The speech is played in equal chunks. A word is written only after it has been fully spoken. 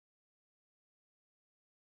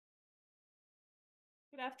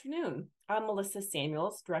Good afternoon. I'm Melissa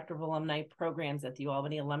Samuels, Director of Alumni Programs at the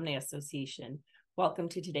Albany Alumni Association. Welcome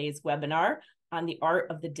to today's webinar on the art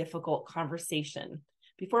of the difficult conversation.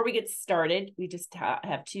 Before we get started, we just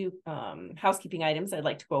have two housekeeping items I'd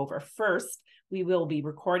like to go over. First, we will be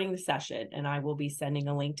recording the session, and I will be sending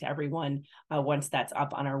a link to everyone once that's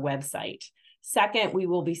up on our website. Second, we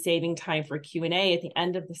will be saving time for Q&A at the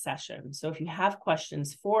end of the session. So if you have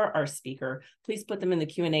questions for our speaker, please put them in the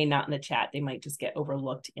Q&A, not in the chat. They might just get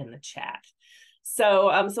overlooked in the chat.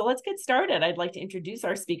 So let's get started. I'd like to introduce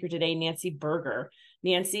our speaker today, Nancy Berger.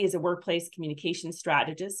 Nancy is a workplace communication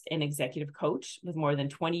strategist and executive coach with more than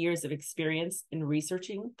 20 years of experience in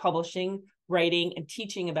researching, publishing, writing, and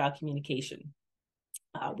teaching about communication.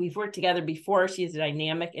 We've worked together before. She is a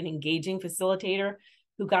dynamic and engaging facilitator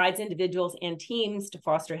who guides individuals and teams to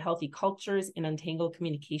foster healthy cultures and untangle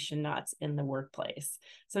communication knots in the workplace.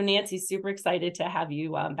 So Nancy, super excited to have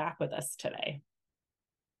you back with us today.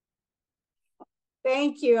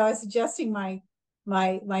 Thank you. I was adjusting my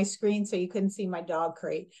screen so you couldn't see my dog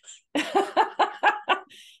crate.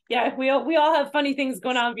 Yeah, we all have funny things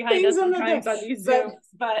going on behind us sometimes on these Zooms.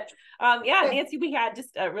 But yeah, Nancy, we had just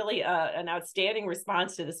really an outstanding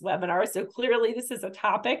response to this webinar. So clearly this is a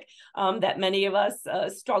topic that many of us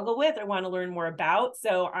struggle with or want to learn more about.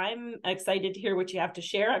 So I'm excited to hear what you have to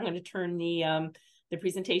share. I'm going to turn the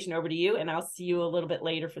presentation over to you, and I'll see you a little bit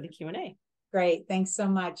later for the Q&A. Great. Thanks so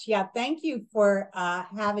much. Yeah, thank you for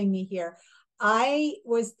having me here. I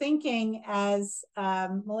was thinking as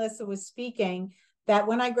Melissa was speaking that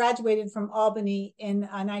when I graduated from Albany in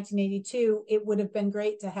 1982, it would have been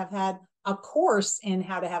great to have had a course in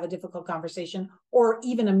how to have a difficult conversation, or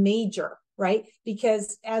even a major, right?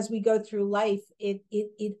 Because as we go through life, it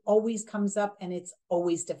always comes up and it's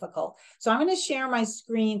always difficult. So I'm going to share my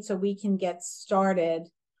screen so we can get started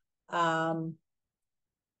on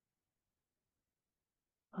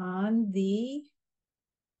the,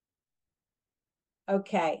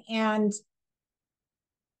 okay. And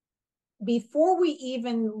before we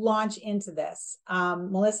even launch into this,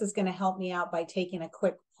 Melissa's going to help me out by taking a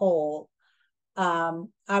quick poll. I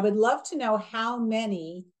would love to know how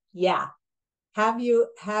many, have you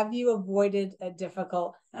avoided a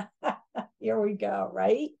difficult, here we go,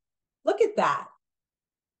 right? Look at that.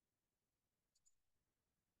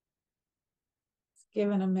 Let's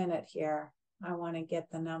give it a minute here. I want to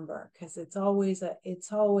get the number because it's always an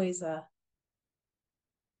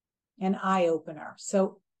eye opener.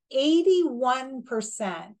 So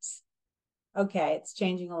 81%. Okay, it's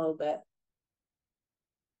changing a little bit.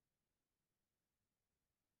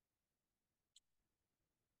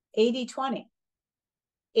 80-20.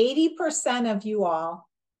 80% of you all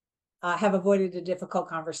have avoided a difficult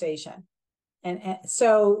conversation. And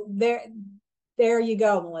so there you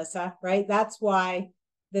go, Melissa, right? That's why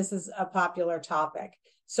this is a popular topic.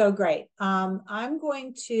 So great. I'm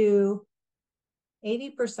going to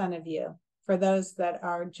 80% of you, for those that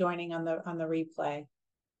are joining on the replay,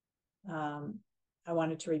 I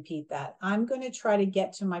wanted to repeat that. I'm going to try to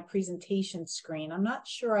get to my presentation screen. I'm not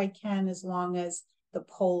sure I can as long as the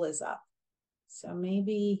poll is up. So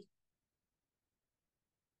maybe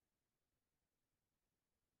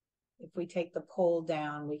if we take the poll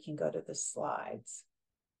down, we can go to the slides.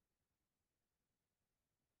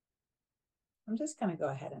 I'm just going to go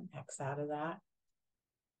ahead and X out of that.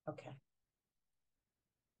 Okay.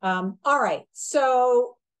 All right.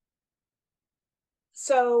 So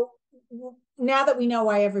now that we know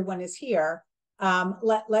why everyone is here,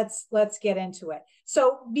 let's get into it.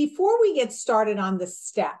 So before we get started on the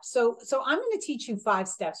steps, so I'm going to teach you 5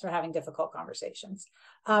 steps for having difficult conversations.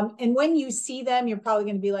 And when you see them, you're probably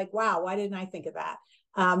going to be like, wow, why didn't I think of that?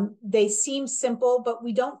 They seem simple, but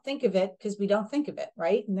we don't think of it because we don't think of it,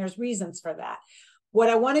 right? And there's reasons for that. What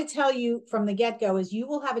I want to tell you from the get-go is you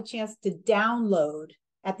will have a chance to download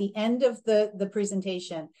at the end of the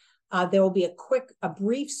presentation. There will be a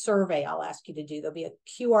brief survey I'll ask you to do. There'll be a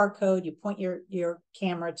QR code. You point your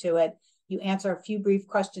camera to it. You answer a few brief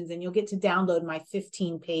questions, and you'll get to download my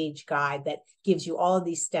 15-page guide that gives you all of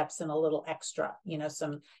these steps and a little extra,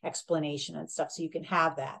 some explanation and stuff, so you can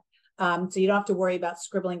have that. So you don't have to worry about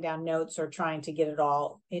scribbling down notes or trying to get it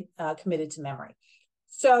all committed to memory.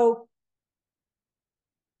 So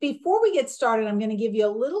before we get started, I'm going to give you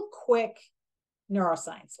a little quick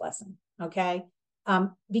neuroscience lesson, okay?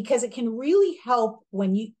 Because it can really help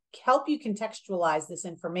you contextualize this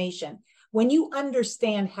information when you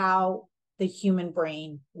understand how the human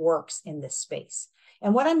brain works in this space.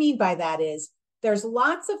 And what I mean by that is there's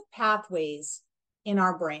lots of pathways in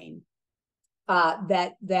our brain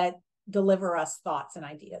that deliver us thoughts and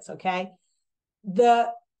ideas, okay?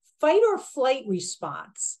 The fight or flight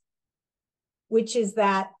response which is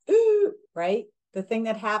that, right? The thing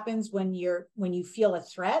that happens when you feel a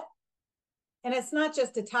threat. And it's not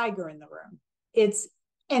just a tiger in the room. It's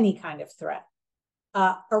any kind of threat.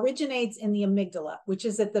 Originates in the amygdala, which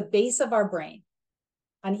is at the base of our brain,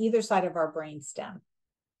 on either side of our brain stem.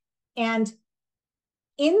 And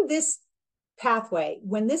in this pathway,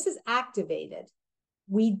 when this is activated,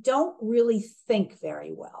 we don't really think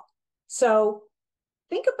very well. So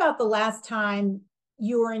think about the last time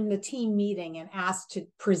you were in the team meeting and asked to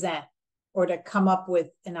present or to come up with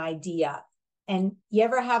an idea. And you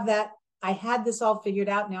ever have that, I had this all figured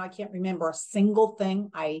out, now I can't remember a single thing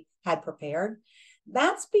I had prepared?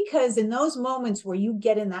 That's because in those moments where you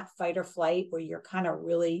get in that fight or flight, where you're kind of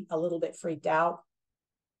really a little bit freaked out,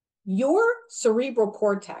 your cerebral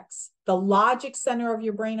cortex, the logic center of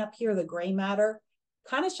your brain up here, the gray matter,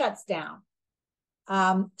 kind of shuts down.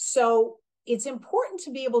 So it's important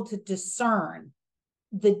to be able to discern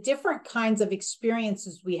the different kinds of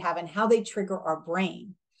experiences we have and how they trigger our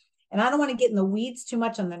brain. And I don't want to get in the weeds too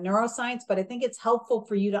much on the neuroscience, but I think it's helpful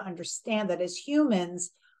for you to understand that as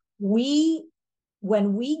humans,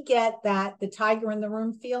 when we get that, the tiger in the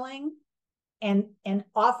room feeling, and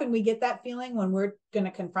often we get that feeling when we're going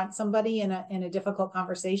to confront somebody in a difficult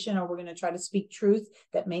conversation, or we're going to try to speak truth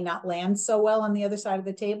that may not land so well on the other side of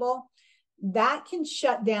the table, that can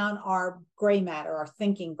shut down our gray matter, our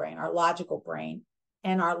thinking brain, our logical brain,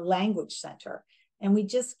 and our language center. And we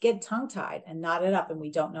just get tongue-tied and knotted up, and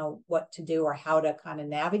we don't know what to do or how to kind of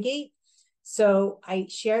navigate. So I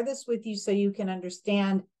share this with you so you can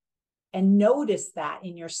understand and notice that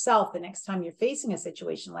in yourself the next time you're facing a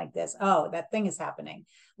situation like this. Oh, that thing is happening.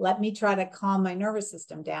 Let me try to calm my nervous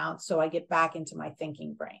system down so I get back into my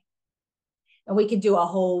thinking brain. And we could do a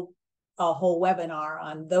whole webinar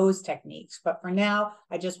on those techniques. But for now,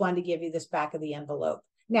 I just wanted to give you this back of the envelope.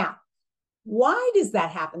 Now, why does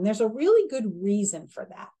that happen? There's a really good reason for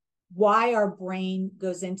that. Why our brain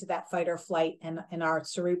goes into that fight or flight and our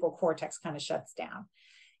cerebral cortex kind of shuts down.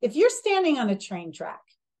 If you're standing on a train track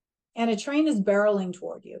and a train is barreling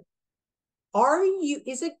toward you,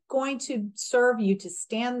 is it going to serve you to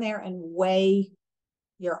stand there and weigh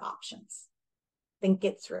your options? Think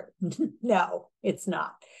it through. No, it's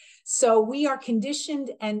not. So we are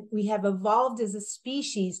conditioned and we have evolved as a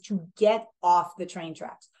species to get off the train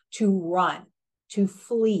tracks, to run, to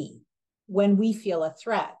flee when we feel a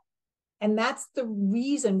threat. And that's the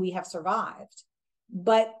reason we have survived.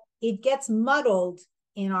 But it gets muddled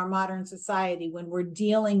in our modern society when we're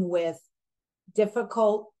dealing with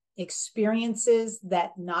difficult experiences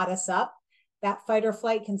that knot us up. That fight or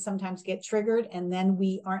flight can sometimes get triggered, and then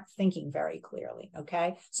we aren't thinking very clearly,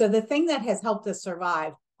 okay? So the thing that has helped us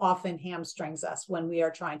survive often hamstrings us when we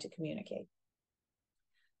are trying to communicate.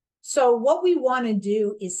 So what we want to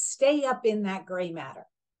do is stay up in that gray matter.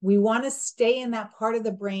 We want to stay in that part of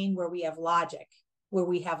the brain where we have logic, where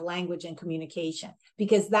we have language and communication,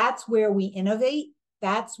 because that's where we innovate.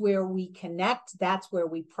 That's where we connect. That's where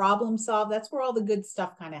we problem solve. That's where all the good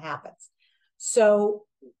stuff kind of happens. So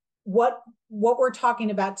what we're talking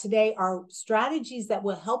about today are strategies that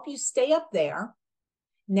will help you stay up there,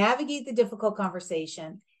 navigate the difficult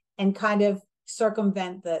conversation, and kind of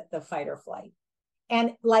circumvent the fight or flight.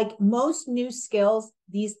 And like most new skills,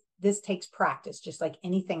 this takes practice, just like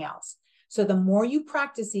anything else. So the more you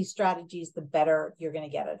practice these strategies, the better you're going to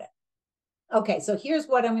get at it. Okay, so here's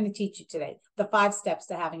what I'm going to teach you today, the 5 steps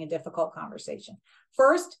to having a difficult conversation.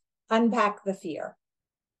 First, unpack the fear.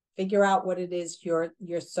 Figure out what it is you're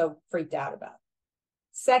so freaked out about.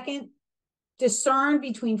 Second, discern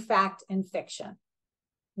between fact and fiction.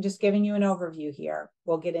 I'm just giving you an overview here.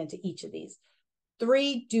 We'll get into each of these.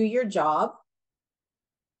 3, do your job.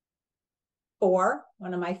 4,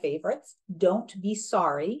 one of my favorites, don't be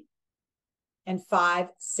sorry. And 5,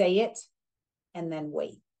 say it and then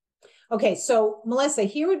wait. Okay, so Melissa,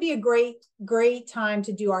 here would be a great time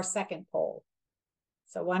to do our second poll.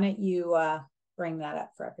 So why don't you bring that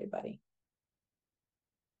up for everybody?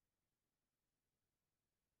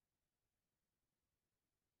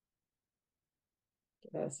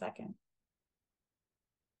 Give it a second.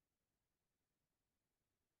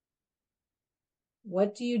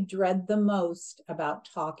 What do you dread the most about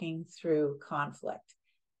talking through conflict?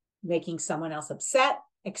 Making someone else upset,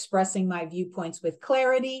 expressing my viewpoints with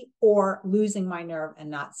clarity, or losing my nerve and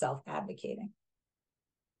not self-advocating?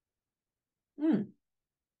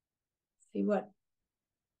 See what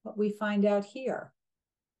we find out here.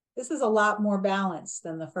 This is a lot more balanced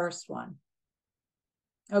than the first one.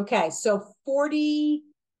 Okay, so 46%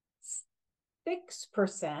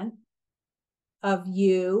 of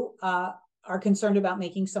you are concerned about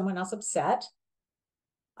making someone else upset.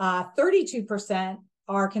 32%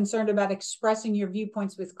 are concerned about expressing your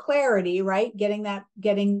viewpoints with clarity, right?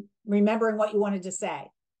 Remembering what you wanted to say.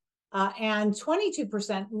 And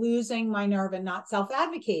 22% losing my nerve and not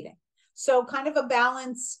self-advocating. So kind of a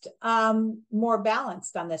balanced, more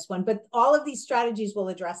balanced on this one, but all of these strategies will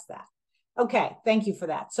address that. Okay, thank you for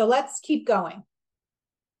that. So let's keep going.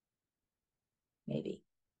 Maybe.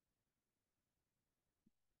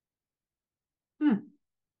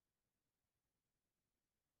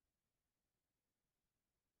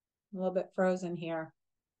 A little bit frozen here.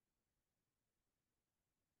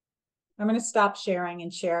 I'm going to stop sharing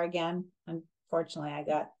and share again. Unfortunately, I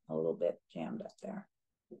got a little bit jammed up there.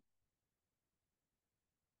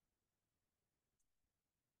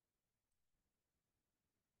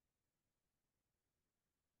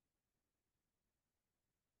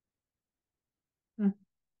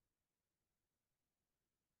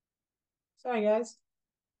 Sorry, guys.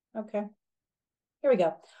 Okay. Here we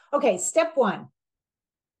go. Okay, step 1.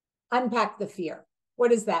 Unpack the fear.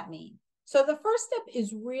 What does that mean? So the first step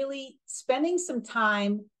is really spending some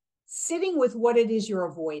time sitting with what it is you're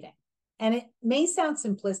avoiding. And it may sound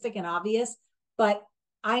simplistic and obvious, but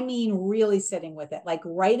I mean really sitting with it, like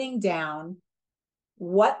writing down,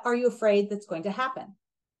 what are you afraid that's going to happen?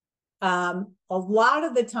 A lot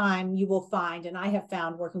of the time you will find, and I have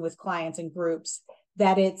found working with clients and groups,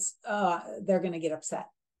 that it's, they're going to get upset.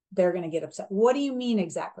 They're going to get upset. What do you mean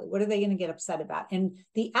exactly? What are they going to get upset about? And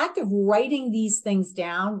the act of writing these things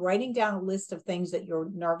down, writing down a list of things that you're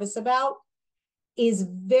nervous about, is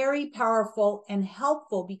very powerful and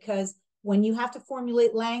helpful, because when you have to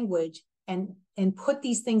formulate language and put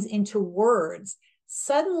these things into words,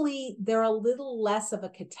 suddenly they're a little less of a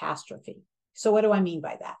catastrophe. So what do I mean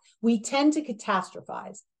by that? We tend to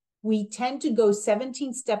catastrophize. We tend to go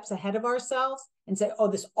 17 steps ahead of ourselves and say, oh,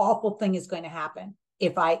 this awful thing is going to happen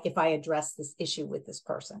if I address this issue with this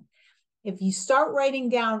person. If you start writing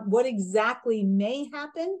down what exactly may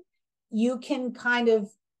happen, you can kind of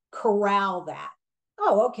corral that.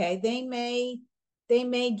 Oh, okay, they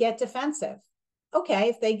may get defensive. Okay,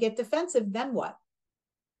 if they get defensive, then what?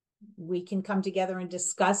 We can come together and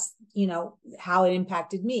discuss, how it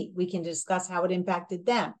impacted me. We can discuss how it impacted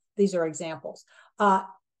them. These are examples.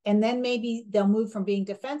 And then maybe they'll move from being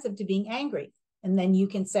defensive to being angry. And then you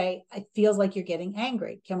can say, it feels like you're getting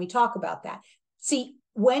angry. Can we talk about that? See,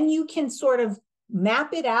 when you can sort of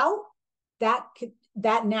map it out,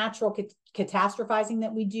 that natural catastrophizing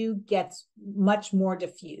that we do gets much more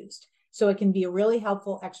diffused. So it can be a really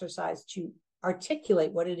helpful exercise to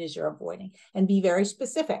articulate what it is you're avoiding and be very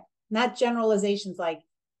specific, not generalizations like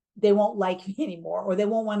they won't like me anymore, or they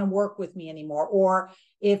won't want to work with me anymore. Or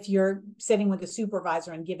if you're sitting with a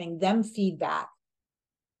supervisor and giving them feedback,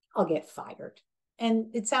 I'll get fired. And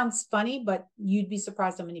it sounds funny, but you'd be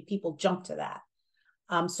surprised how many people jump to that.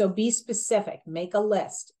 So be specific, make a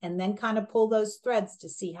list, and then kind of pull those threads to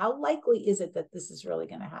see how likely is it that this is really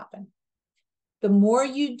going to happen. The more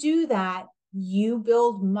you do that, you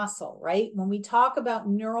build muscle, right? When we talk about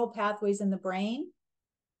neural pathways in the brain,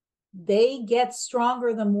 they get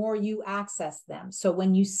stronger the more you access them. So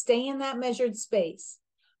when you stay in that measured space,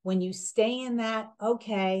 when you stay in that,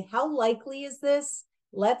 okay, how likely is this?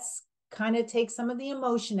 Let's kind of take some of the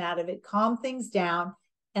emotion out of it, calm things down,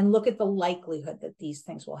 and look at the likelihood that these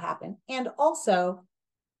things will happen. And also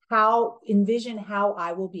envision how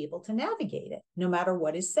I will be able to navigate it, no matter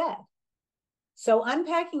what is said. So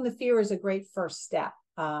unpacking the fear is a great first step,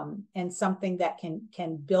 and something that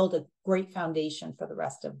can build a great foundation for the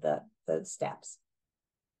rest of the steps.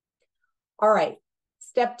 All right,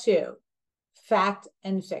 step 2, fact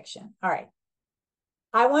and fiction. All right,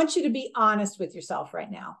 I want you to be honest with yourself right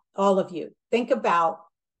now, all of you. Think about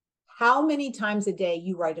how many times a day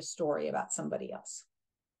you write a story about somebody else.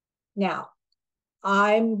 Now,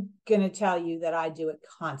 I'm going to tell you that I do it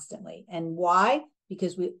constantly. And why?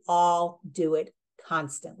 Because we all do it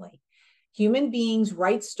constantly. Human beings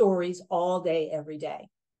write stories all day, every day.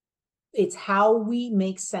 It's how we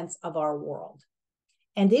make sense of our world.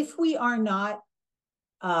 And if we are not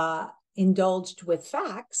indulged with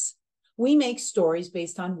facts, we make stories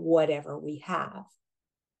based on whatever we have.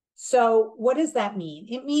 So what does that mean?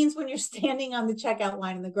 It means when you're standing on the checkout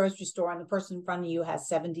line in the grocery store and the person in front of you has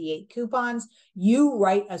 78 coupons, you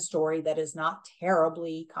write a story that is not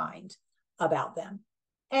terribly kind about them.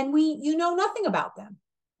 And you know nothing about them,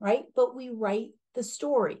 right? But we write the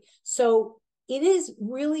story. So it is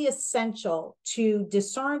really essential to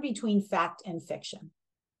discern between fact and fiction.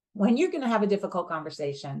 When you're going to have a difficult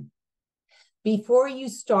conversation, before you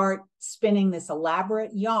start spinning this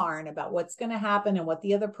elaborate yarn about what's going to happen and what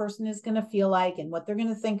the other person is going to feel like and what they're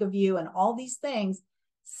going to think of you and all these things,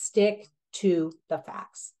 stick to the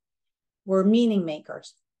facts. We're meaning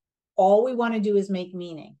makers. All we want to do is make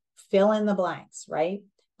meaning, fill in the blanks, right?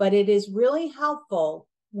 But it is really helpful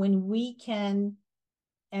when we can,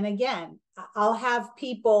 and again, I'll have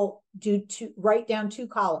people write down 2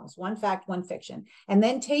 columns, 1 fact, 1 fiction, and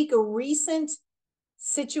then take a recent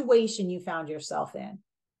situation you found yourself in.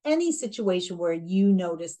 Any situation where you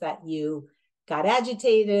noticed that you got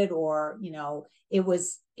agitated, or, you know, it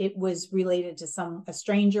was related to a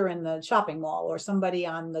stranger in the shopping mall or somebody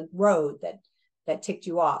on the road that ticked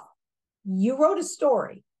you off. You wrote a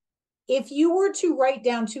story. If you were to write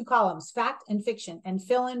down 2 columns, fact and fiction, and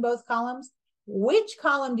fill in both columns, which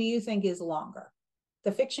column do you think is longer?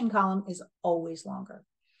 The fiction column is always longer.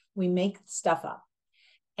 We make stuff up.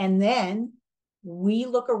 And then we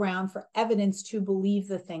look around for evidence to believe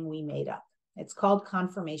the thing we made up. It's called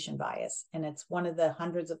confirmation bias, and it's one of the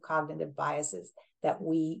hundreds of cognitive biases that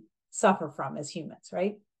we suffer from as humans,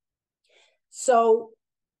 right? So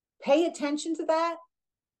pay attention to that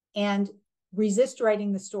and resist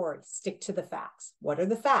writing the story. Stick to the facts. What are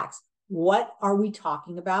the facts? What are we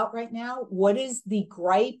talking about right now? What is the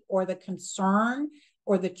gripe or the concern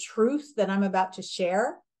or the truth that I'm about to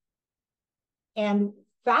share? And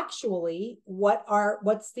factually,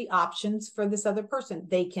 what's the options for this other person?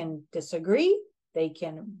 They can disagree. They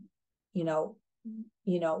can,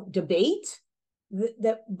 debate.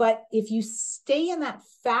 But if you stay in that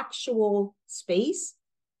factual space,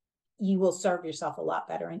 you will serve yourself a lot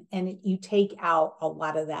better, and you take out a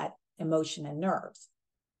lot of that emotion and nerves.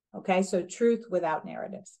 Okay, so truth without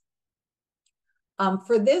narratives.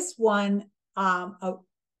 For this one, a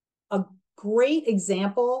great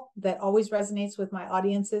example that always resonates with my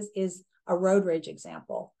audiences is a road rage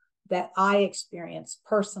example that I experienced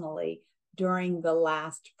personally during the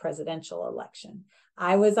last presidential election.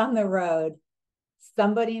 I was on the road.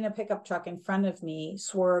 Somebody in a pickup truck in front of me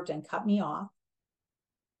swerved and cut me off.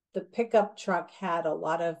 The pickup truck had a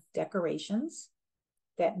lot of decorations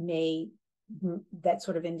that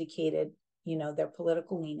sort of indicated, their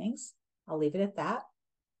political leanings. I'll leave it at that.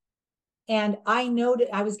 And I noted,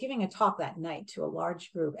 I was giving a talk that night to a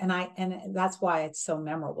large group, and that's why it's so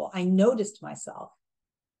memorable. I noticed myself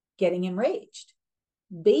getting enraged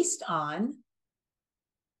based on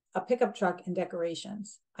a pickup truck and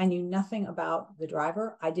decorations. I knew nothing about the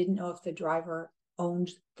driver. I didn't know if the driver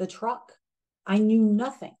owned the truck. I knew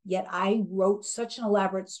nothing, yet I wrote such an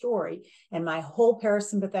elaborate story, and my whole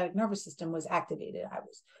parasympathetic nervous system was activated. I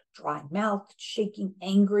was dry-mouthed, shaking,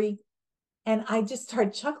 angry, and I just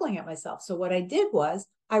started chuckling at myself. So what I did was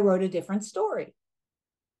I wrote a different story.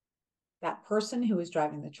 That person who was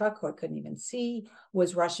driving the truck, who I couldn't even see,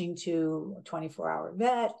 was rushing to a 24-hour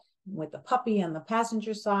vet with the puppy on the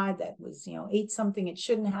passenger side that was, ate something it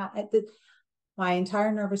shouldn't have. My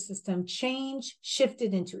entire nervous system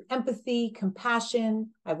shifted into empathy,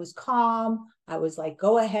 compassion. I was calm. I was like,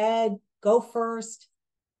 go ahead, go first.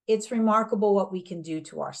 It's remarkable what we can do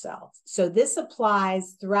to ourselves. So this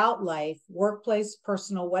applies throughout life, workplace,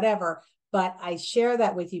 personal, whatever. But I share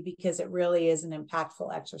that with you because it really is an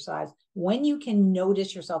impactful exercise. When you can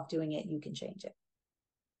notice yourself doing it, you can change it.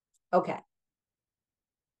 Okay.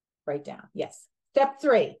 Write down. Yes. Step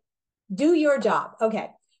 3, do your job. Okay.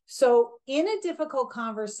 So in a difficult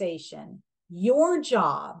conversation, your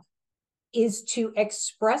job is to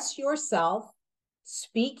express yourself,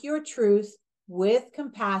 speak your truth with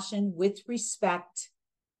compassion, with respect,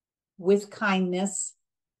 with kindness,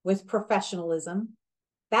 with professionalism.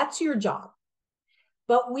 That's your job.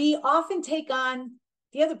 But we often take on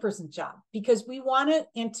the other person's job because we want to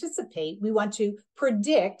anticipate, we want to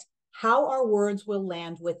predict how our words will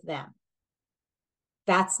land with them.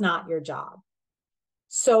 That's not your job.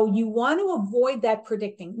 So you want to avoid that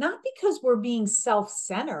predicting, not because we're being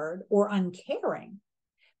self-centered or uncaring,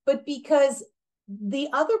 but because the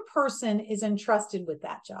other person is entrusted with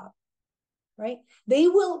that job, right? They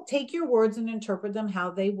will take your words and interpret them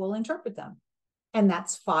how they will interpret them. And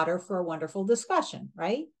that's fodder for a wonderful discussion,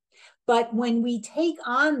 right? But when we take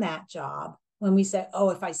on that job, when we say, oh,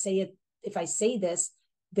 if I say this,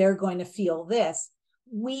 they're going to feel this,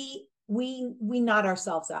 we knot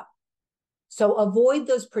ourselves up. So avoid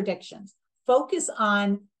those predictions. Focus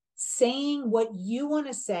on saying what you want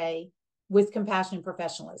to say with compassion and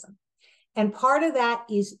professionalism. And part of that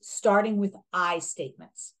is starting with I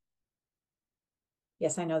statements.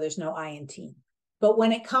 Yes, I know there's no I in team. But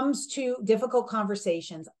when it comes to difficult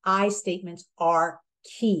conversations, I statements are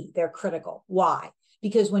key. They're critical. Why?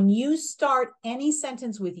 Because when you start any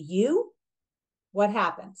sentence with you, what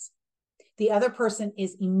happens? The other person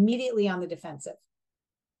is immediately on the defensive.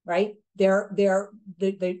 Right? The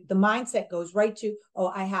mindset goes right to, oh,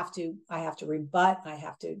 I have to rebut, I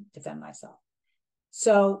have to defend myself.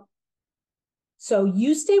 So So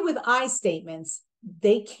you stay with I statements.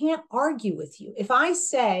 They can't argue with you. If I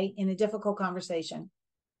say in a difficult conversation,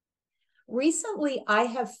 recently I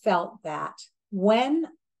have felt that when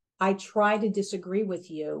I try to disagree with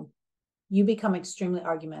you, you become extremely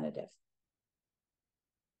argumentative.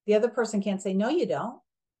 The other person can't say, no, you don't,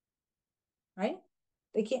 right?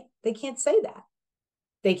 They can't say that.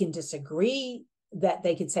 They can disagree, that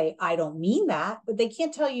they could say, I don't mean that, but they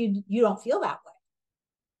can't tell you, you don't feel that way.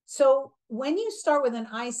 So when you start with an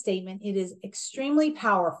I statement, it is extremely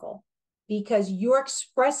powerful because you're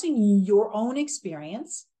expressing your own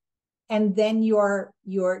experience, and then you're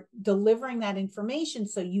delivering that information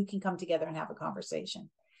so you can come together and have a conversation.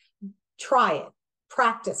 Try it,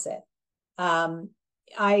 practice it.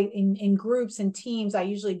 In groups and teams, I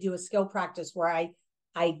usually do a skill practice where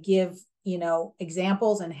I give,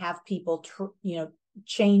 examples and have people,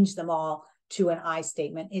 change them all to an I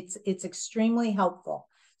statement. It's extremely helpful.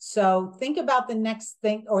 So think about the next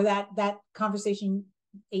thing, or that conversation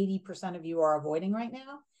 80% of you are avoiding right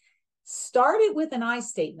now. Start it with an I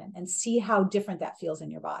statement and see how different that feels in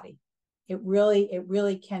your body. It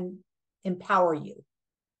really can empower you.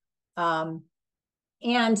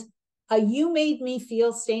 And a "you made me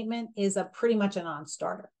feel" statement is pretty much a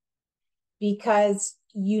non-starter, because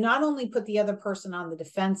you not only put the other person on the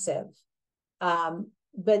defensive,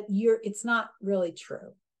 but it's not really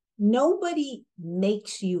true. Nobody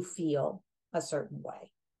makes you feel a certain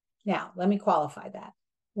way. Now, let me qualify that.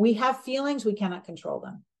 We have feelings, we cannot control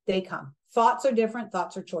them. They come. Thoughts are different,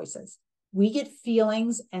 thoughts are choices. We get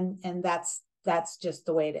feelings, and that's just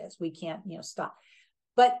the way it is. We can't, stop.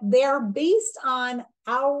 But they're based on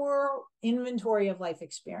our inventory of life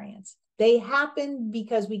experience. They happen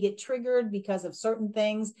because we get triggered because of certain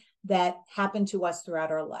things that happen to us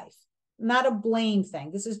throughout our life. Not a blame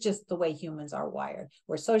thing. This is just the way humans are wired.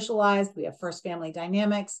 We're socialized. We have first family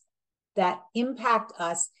dynamics that impact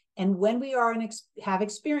us. And when we have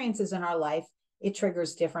experiences in our life, it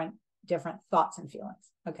triggers different thoughts and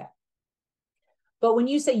feelings. Okay. But when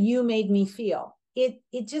you say "you made me feel,"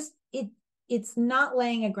 it's not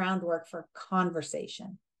laying a groundwork for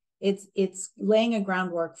conversation. It's laying a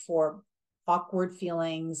groundwork for awkward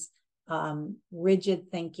feelings,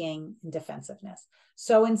 rigid thinking, and defensiveness.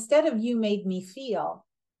 So instead of "you made me feel,"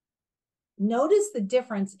 notice the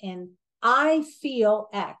difference in "I feel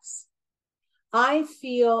X." I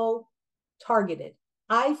feel targeted.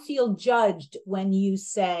 I feel judged when you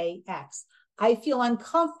say X. I feel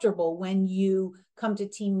uncomfortable when you come to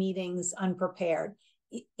team meetings unprepared.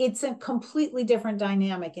 It's a completely different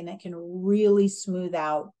dynamic, and it can really smooth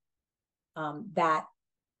out that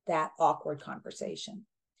awkward conversation.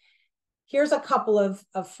 Here's a couple of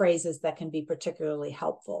phrases that can be particularly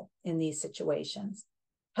helpful in these situations.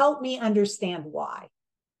 Help me understand why,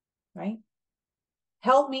 right?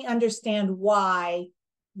 Help me understand why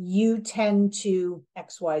you tend to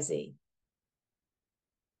XYZ.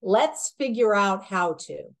 Let's figure out how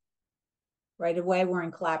to. Right away, we're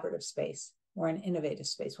in collaborative space. We're in innovative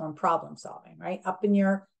space. We're in problem solving, right? Up in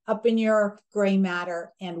your gray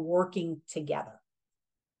matter and working together.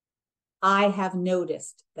 I have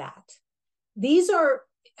noticed that.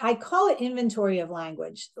 I call it inventory of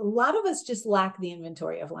language. A lot of us just lack the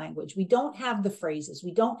inventory of language. We don't have the phrases.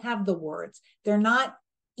 We don't have the words. They're not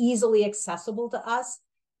easily accessible to us.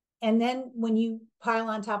 And then when you pile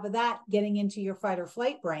on top of that, getting into your fight or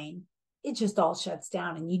flight brain, it just all shuts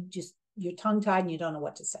down, and you're tongue-tied and you don't know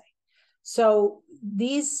what to say. So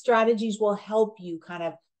these strategies will help you kind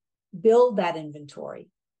of build that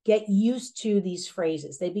inventory, get used to these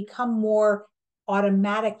phrases. They become more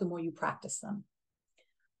automatic the more you practice them.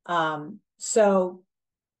 So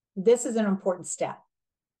this is an important step.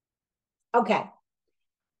 Okay.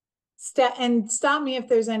 Stop me if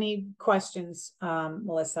there's any questions,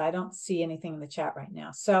 Melissa. I don't see anything in the chat right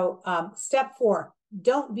now. So step 4,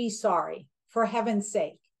 don't be sorry. For heaven's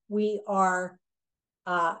sake, we are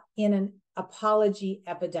in an apology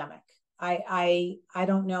epidemic. I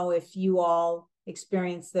don't know if you all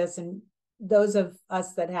experience this, and those of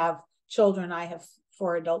us that have children, I have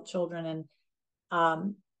 4 adult children,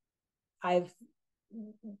 and I've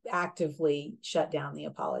actively shut down the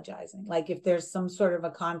apologizing. Like if there's some sort of a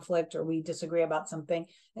conflict or we disagree about something,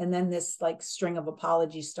 and then this like string of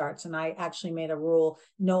apologies starts, and I actually made a rule,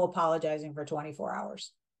 no apologizing for 24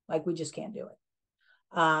 hours. Like we just can't do it.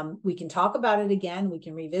 We can talk about it again. We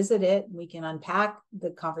can revisit it. We can unpack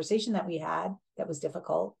the conversation that we had that was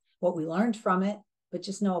difficult, what we learned from it, but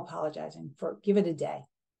just no apologizing give it a day.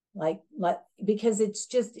 Because it's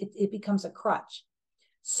just, it becomes a crutch.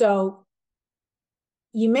 So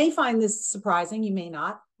you may find this surprising, you may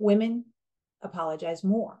not. Women apologize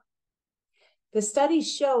more. The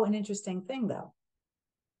studies show an interesting thing, though.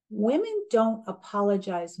 Women don't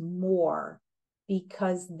apologize more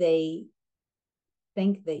because they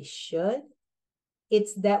think they should.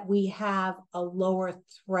 It's that we have a lower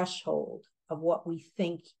threshold of what we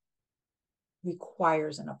think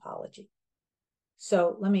requires an apology.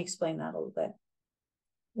 So let me explain that a little bit.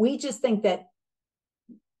 We just think that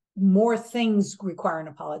more things require an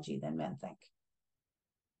apology than men think.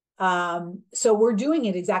 So we're doing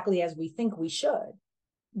it exactly as we think we should,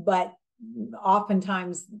 but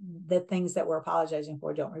oftentimes the things that we're apologizing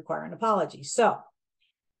for don't require an apology. So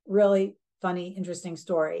really funny, interesting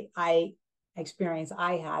story. I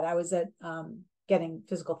was at getting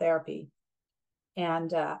physical therapy,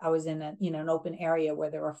 and I was in an open area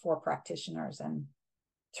where there were 4 practitioners, and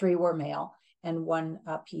 3 were male and 1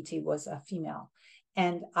 PT was a female.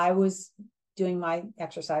 And I was doing my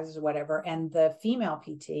exercises or whatever, and the female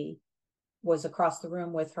PT was across the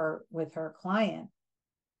room with her client,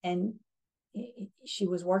 and she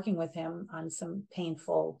was working with him on some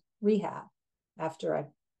painful rehab after, I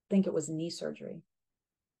think it was a knee surgery.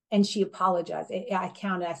 And she apologized.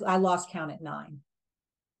 I lost count at 9.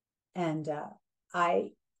 And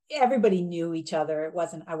everybody knew each other.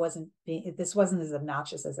 This wasn't as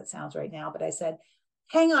obnoxious as it sounds right now, but I said,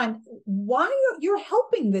 hang on, you're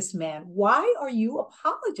helping this man? Why are you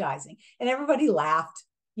apologizing? And everybody laughed,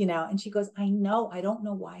 and she goes, I know, I don't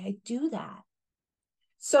know why I do that.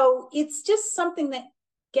 So it's just something that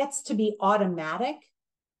gets to be automatic.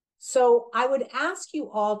 So I would ask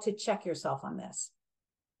you all to check yourself on this.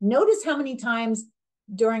 Notice how many times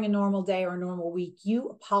during a normal day or a normal week you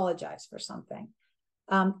apologize for something.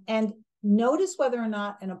 And notice whether or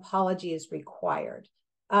not an apology is required.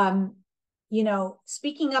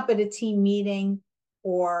 Speaking up at a team meeting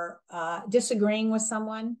or disagreeing with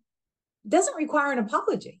someone doesn't require an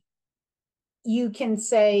apology. You can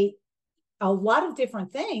say a lot of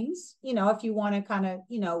different things, if you want to kind of,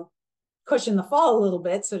 cushion the fall a little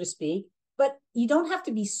bit, so to speak, but you don't have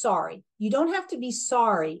to be sorry. You don't have to be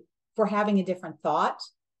sorry for having a different thought.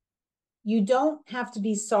 You don't have to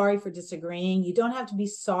be sorry for disagreeing. You don't have to be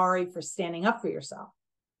sorry for standing up for yourself.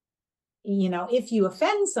 If you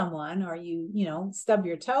offend someone or you stub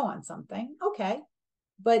your toe on something, okay.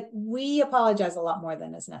 But we apologize a lot more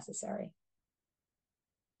than is necessary.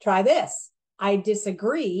 Try this. I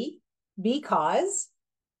disagree because,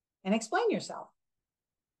 and explain yourself.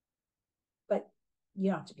 But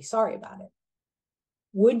you don't have to be sorry about it.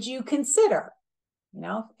 Would you consider,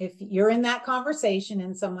 if you're in that conversation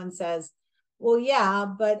and someone says, well, yeah,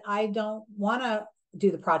 but I don't want to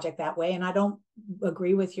do the project that way and I don't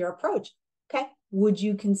agree with your approach. Okay. Would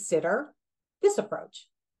you consider this approach?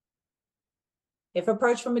 If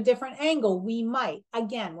approached from a different angle, we might.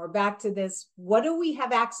 Again, we're back to this. What do we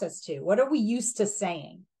have access to? What are we used to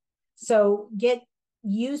saying? So get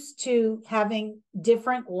used to having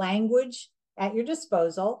different language at your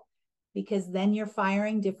disposal, because then you're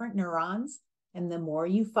firing different neurons. And the more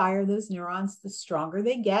you fire those neurons, the stronger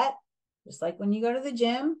they get. Just like when you go to the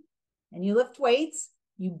gym and you lift weights,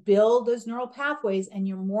 you build those neural pathways and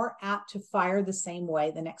you're more apt to fire the same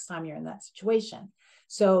way the next time you're in that situation.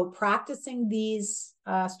 So practicing these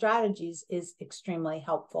strategies is extremely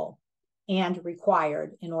helpful and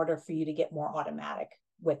required in order for you to get more automatic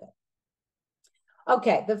with it.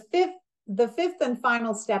 Okay, the fifth and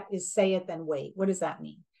final step is say it, then wait. What does that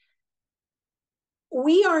mean?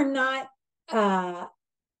 We are not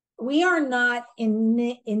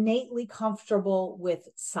innately comfortable with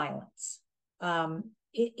silence.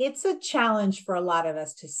 It's a challenge for a lot of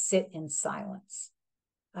us to sit in silence.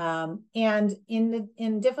 And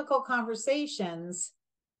in difficult conversations,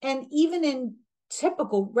 and even in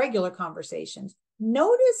typical regular conversations,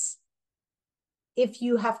 notice if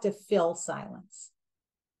you have to fill silence.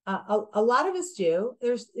 A lot of us do.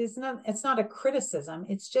 It's not a criticism.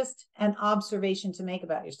 It's just an observation to make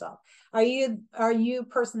about yourself. Are you a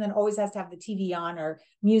person that always has to have the TV on or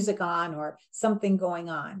music on or something going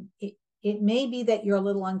on? It may be that you're a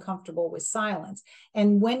little uncomfortable with silence.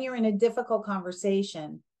 And when you're in a difficult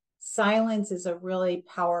conversation, silence is a really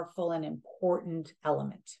powerful and important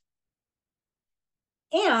element.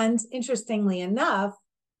 And interestingly enough,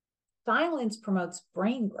 silence promotes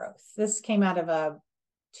brain growth. This came out of a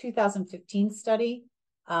 2015 study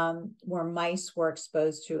where mice were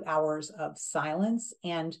exposed to hours of silence,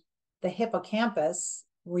 and the hippocampus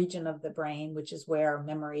region of the brain, which is where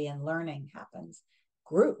memory and learning happens,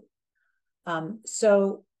 grew.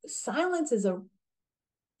 So silence is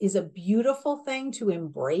a beautiful thing to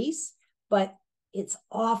embrace, but it's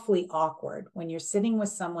awfully awkward when you're sitting with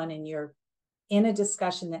someone and you're in a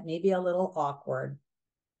discussion that may be a little awkward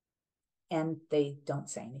and they don't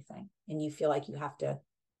say anything. and you feel like you have to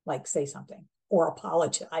like say something or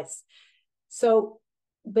apologize. So,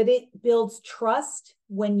 but it builds trust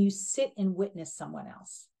when you sit and witness someone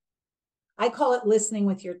else. I call it listening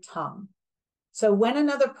with your tongue. So when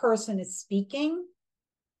another person is speaking,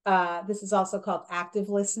 this is also called active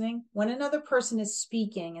listening. When another person is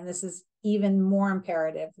speaking, and this is even more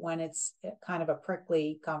imperative when it's kind of a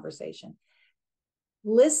prickly conversation,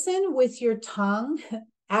 listen with your tongue.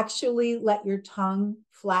 Actually, let your tongue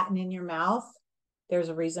flatten in your mouth. There's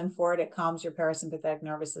a reason for it. It calms your parasympathetic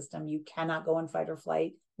nervous system. You cannot go in fight or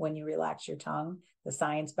flight when you relax your tongue. The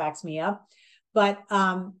science backs me up. But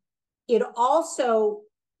it also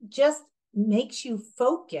just makes you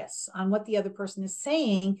focus on what the other person is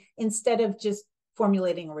saying instead of just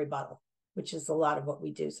formulating a rebuttal, which is a lot of what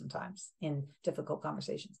we do sometimes in difficult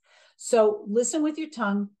conversations. So listen with your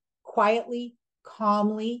tongue, quietly,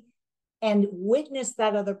 calmly, and witness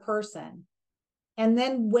that other person. And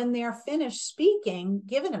then when they're finished speaking,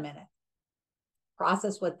 give it a minute.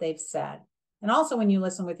 Process what they've said. And also when you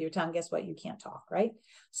listen with your tongue, guess what? You can't talk, right?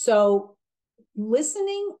 So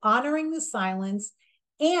listening, honoring the silence.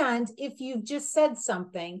 And if you've just said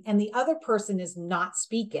something and the other person is not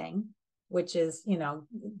speaking, which is, you know,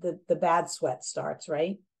 the bad sweat starts,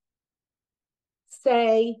 right?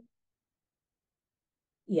 Say,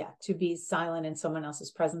 yeah, to be silent in someone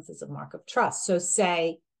else's presence is a mark of trust. So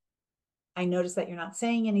say, I notice that you're not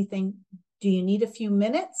saying anything. Do you need a few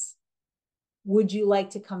minutes? Would you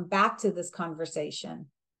like to come back to this conversation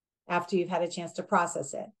after you've had a chance to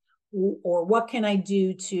process it? Or what can I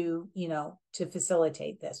do to, you know, to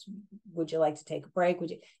facilitate this? Would you like to take a break?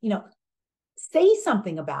 Would you, you know, say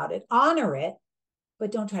something about it, honor it,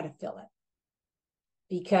 but don't try to fill it,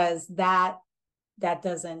 because that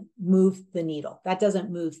doesn't move the needle. That doesn't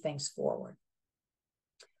move things forward.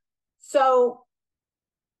 So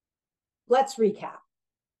let's recap.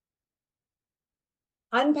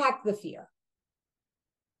 Unpack the fear.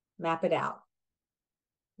 Map it out.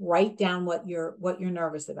 Write down what you're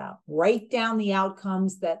nervous about. Write down the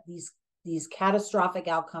outcomes that these catastrophic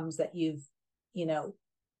outcomes that you've, you know,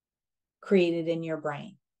 created in your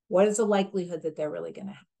brain. What is the likelihood that they're really going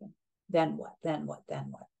to happen? Then what? Then what? Then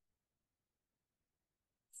what?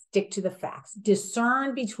 Stick to the facts.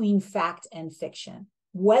 Discern between fact and fiction,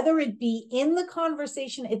 whether it be in the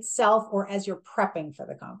conversation itself or as you're prepping for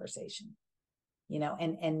the conversation, you know,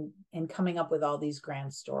 and coming up with all these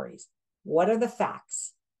grand stories. What are the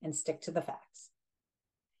facts? And stick to the facts.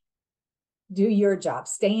 Do your job.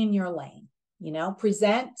 Stay in your lane. You know,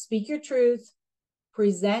 present, speak your truth,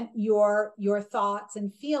 present your thoughts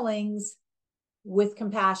and feelings with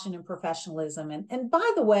compassion and professionalism. And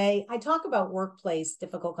by the way, I talk about workplace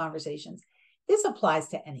difficult conversations. This applies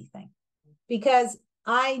to anything, because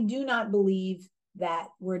I do not believe that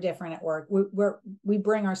we're different at work. We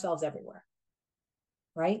bring ourselves everywhere,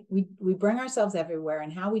 right? We bring ourselves everywhere,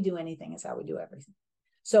 and how we do anything is how we do everything.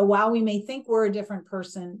 So while we may think we're a different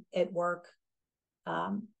person at work,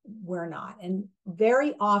 we're not. And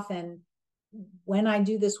very often when I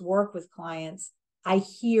do this work with clients, I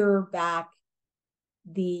hear back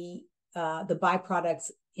the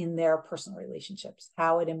byproducts in their personal relationships,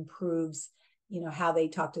 how it improves, you know, how they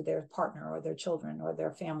talk to their partner or their children or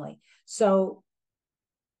their family. So,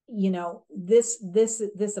 you know, this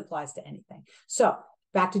applies to anything. So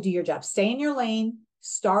back to do your job. Stay in your lane.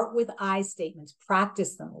 Start with I statements.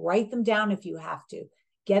 Practice them. Write them down if you have to.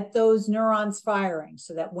 Get those neurons firing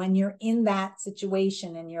so that when you're in that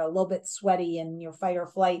situation and you're a little bit sweaty and your fight or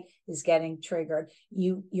flight is getting triggered,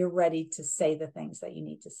 you're ready to say the things that you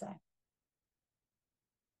need to say.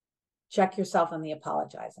 Check yourself on the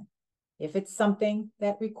apologizing. If it's something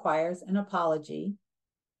that requires an apology,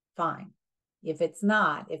 fine. If it's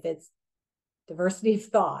not, if it's diversity of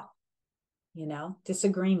thought, you know,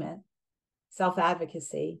 disagreement,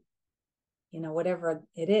 self-advocacy, you know, whatever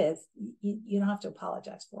it is, you don't have to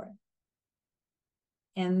apologize for it.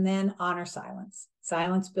 And then honor silence.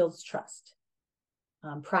 Silence builds trust.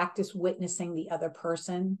 Practice witnessing the other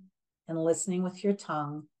person and listening with your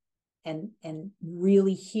tongue and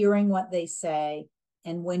really hearing what they say.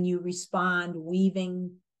 And when you respond,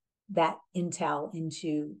 weaving that intel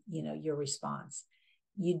into, you know, your response.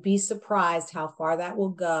 You'd be surprised how far that will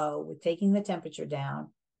go with taking the temperature down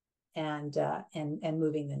and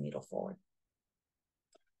moving the needle forward.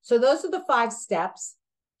 So those are the 5 steps.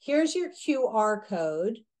 Here's your QR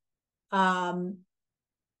code.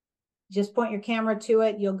 Just point your camera to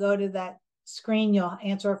it. You'll go to that screen. You'll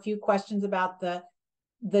answer a few questions about the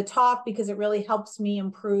talk, because it really helps me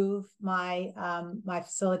improve my my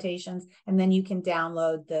facilitations. And then you can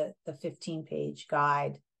download the 15-page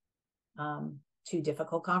guide to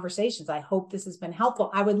difficult conversations. I hope this has been helpful.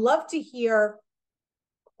 I would love to hear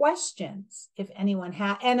questions if anyone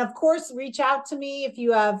has, and of course, reach out to me if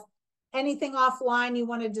you have anything offline you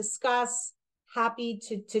want to discuss. Happy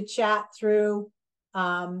to chat through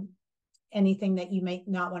anything that you may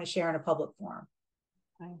not want to share in a public forum.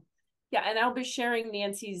 Okay. Yeah, and I'll be sharing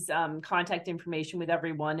Nancy's contact information with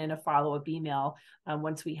everyone in a follow-up email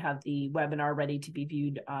once we have the webinar ready to be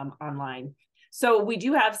viewed online. So we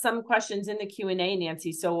do have some questions in the Q&A,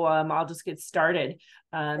 Nancy, so I'll just get started.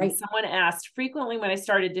 Right. Someone asked, frequently when I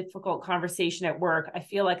start a difficult conversation at work, I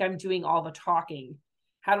feel like I'm doing all the talking.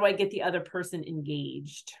 How do I get the other person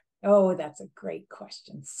engaged? Oh, that's a great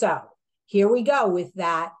question. So here we go with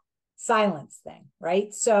that silence thing,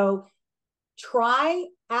 right? So try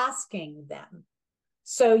asking them.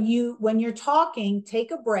 So when you're talking,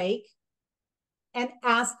 take a break and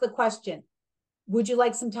ask the question, would you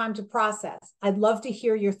like some time to process? I'd love to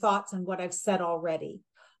hear your thoughts on what I've said already.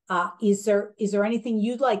 Is there anything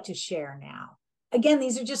you'd like to share now? Again,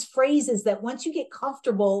 these are just phrases that once you get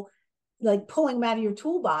comfortable, like pulling them out of your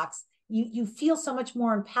toolbox, you feel so much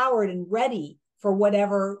more empowered and ready for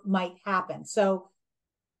whatever might happen. So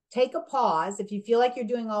take a pause. If you feel like you're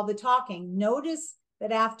doing all the talking, notice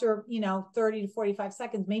that after 30 to 45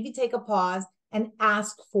 seconds, maybe take a pause and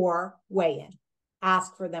ask for weigh-in.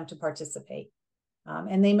 Ask for them to participate.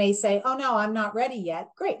 And they may say, oh, no, I'm not ready yet.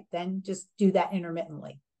 Great. Then just do that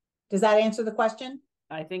intermittently. Does that answer the question?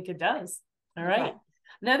 I think it does. All right. Okay.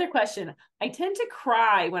 Another question. I tend to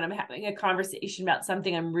cry when I'm having a conversation about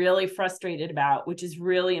something I'm really frustrated about, which is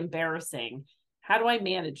really embarrassing. How do I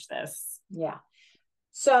manage this? Yeah.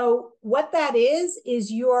 So what that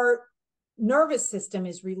is your nervous system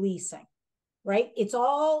is releasing, right? It's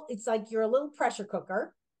like you're a little pressure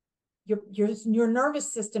cooker. Your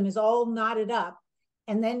nervous system is all knotted up.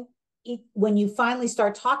 And then when you finally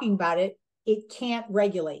start talking about it, it can't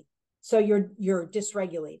regulate. So you're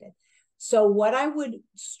dysregulated. So what I would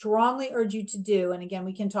strongly urge you to do, and again,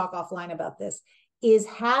 we can talk offline about this, is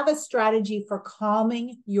have a strategy for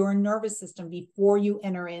calming your nervous system before you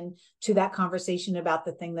enter into that conversation about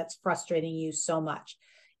the thing that's frustrating you so much.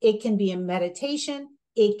 It can be a meditation,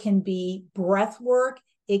 it can be breath work,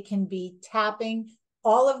 it can be tapping.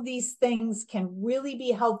 All of these things can really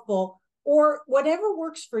be helpful, or whatever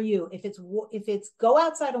works for you. If it's go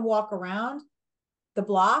outside and walk around the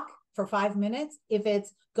block for 5 minutes, if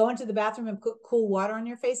it's go into the bathroom and put cool water on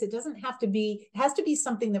your face, it has to be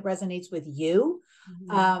something that resonates with you.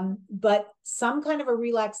 Mm-hmm. But some kind of a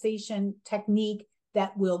relaxation technique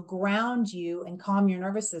that will ground you and calm your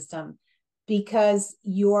nervous system, because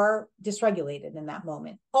you're dysregulated in that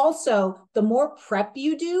moment. Also, the more prep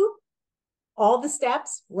you do, all the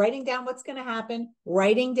steps, writing down what's going to happen,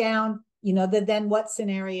 writing down, the then what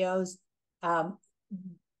scenarios,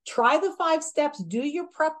 try the 5 steps, do your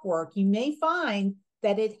prep work. You may find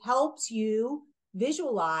that it helps you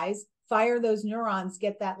visualize, fire those neurons,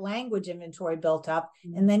 get that language inventory built up,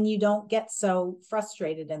 and then you don't get so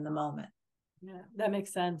frustrated in the moment. Yeah, that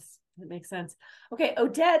makes sense. That makes sense. Okay,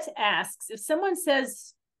 Odette asks, if someone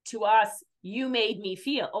says to us, you made me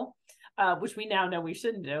feel, which we now know we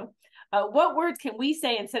shouldn't do, what words can we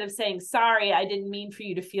say instead of saying, sorry, I didn't mean for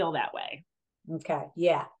you to feel that way? Okay.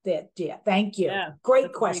 Yeah. Thank you. Yeah,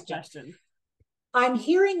 great question. I'm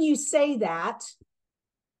hearing you say that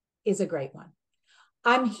is a great one.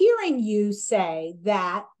 I'm hearing you say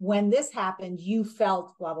that when this happened, you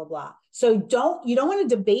felt blah, blah, blah. So you don't want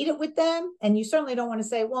to debate it with them. And you certainly don't want to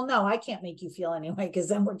say, well, no, I can't make you feel anyway, because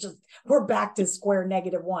then we're back to square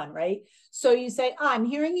 -1, right? So you say, I'm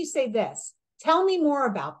hearing you say this. Tell me more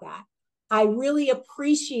about that. I really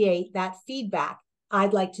appreciate that feedback.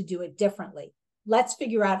 I'd like to do it differently. Let's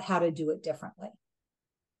figure out how to do it differently.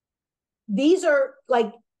 These are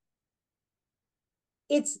like,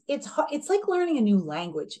 it's like learning a new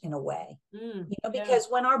language in a way, because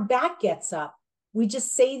when our back gets up, we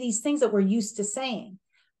just say these things that we're used to saying.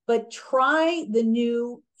 But try the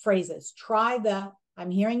new phrases. Try the,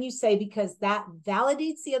 I'm hearing you say, because that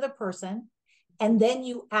validates the other person. And then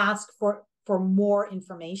you ask for more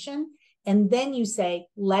information. And then you say,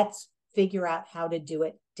 let's figure out how to do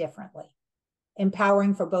it differently.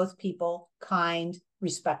 Empowering for both people, kind,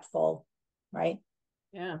 respectful, right?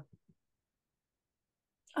 Yeah.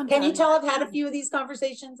 Can you tell I've had a few of these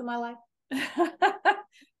conversations in my life?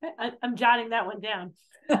 I'm jotting that one down.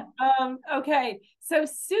 Okay. So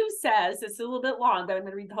Sue says, it's a little bit long, but I'm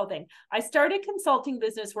going to read the whole thing. I started consulting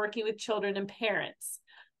business working with children and parents.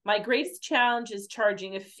 My greatest challenge is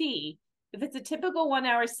charging a fee. If it's a typical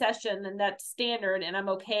 1-hour session, then that's standard, and I'm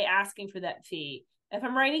okay asking for that fee. If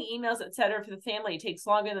I'm writing emails, etc., for the family, it takes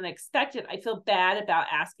longer than expected, I feel bad about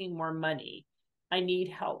asking more money. I need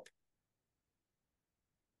help.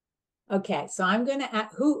 Okay, so I'm going to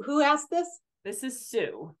ask, who asked this? This is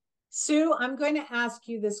Sue. Sue, I'm going to ask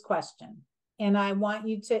you this question, and I want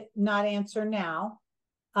you to not answer now.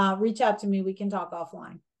 Reach out to me. We can talk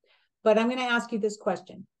offline. But I'm going to ask you this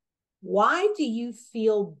question. Why do you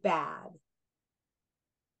feel bad?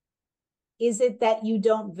 Is it that you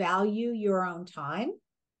don't value your own time?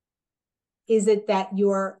 Is it that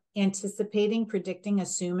you're anticipating, predicting,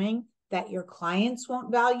 assuming that your clients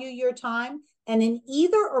won't value your time? And in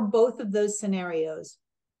either or both of those scenarios,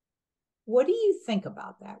 what do you think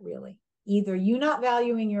about that really? Either you not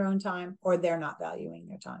valuing your own time or they're not valuing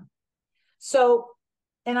their time. So,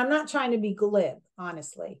 and I'm not trying to be glib,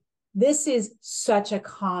 honestly. This is such a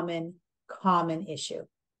common issue.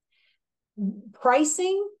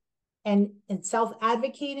 Pricing and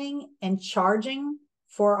self-advocating and charging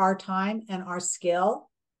for our time and our skill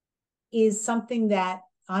is something that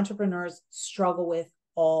entrepreneurs struggle with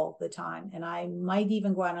all the time. And I might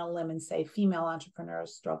even go out on a limb and say female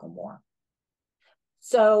entrepreneurs struggle more.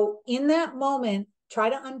 So in that moment, try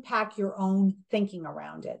to unpack your own thinking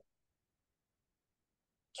around it.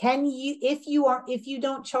 Can you, if you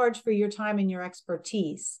don't charge for your time and your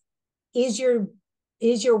expertise, is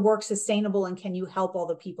your work sustainable, and can you help all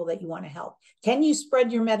the people that you want to help? Can you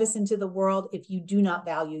spread your medicine to the world if you do not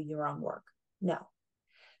value your own work? No.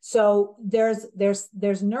 So there's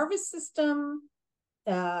nervous system,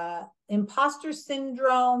 imposter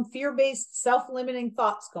syndrome, fear-based, self-limiting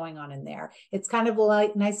thoughts going on in there. It's kind of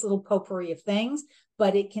like nice little potpourri of things,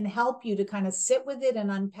 but it can help you to kind of sit with it and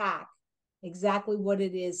unpack exactly what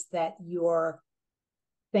it is that you're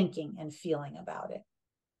thinking and feeling about it.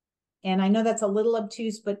 And I know that's a little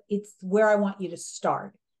obtuse, but it's where I want you to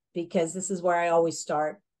start, because this is where I always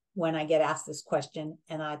start when I get asked this question.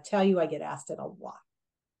 And I tell you, I get asked it a lot.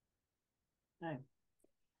 Okay.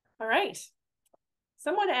 All right.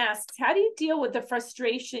 Someone asks, how do you deal with the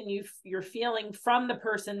frustration you're feeling from the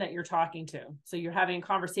person that you're talking to? So you're having a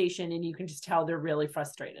conversation and you can just tell they're really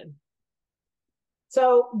frustrated.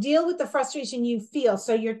 So deal with the frustration you feel.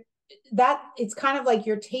 So it's kind of like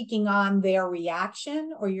you're taking on their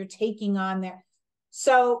reaction, or you're taking on their,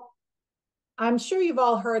 so I'm sure you've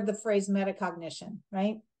all heard the phrase metacognition,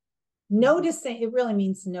 right? Noticing, it really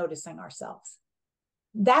means noticing ourselves.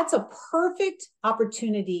 That's a perfect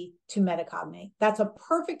opportunity to metacognate. That's a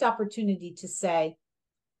perfect opportunity to say,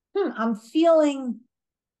 I'm feeling,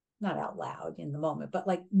 not out loud in the moment, but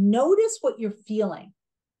like notice what you're feeling,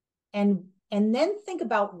 and then think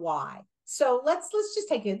about why. So let's just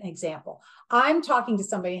take an example. I'm talking to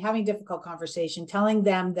somebody, having a difficult conversation, telling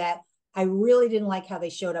them that I really didn't like how they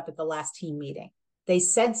showed up at the last team meeting. They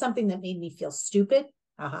said something that made me feel stupid.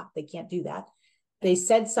 They can't do that. They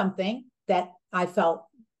said something that I felt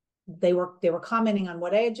they were commenting on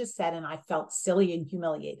what I had just said, and I felt silly and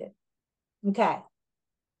humiliated. Okay.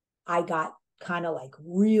 I got kind of like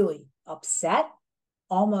really upset,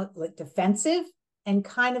 almost like defensive, and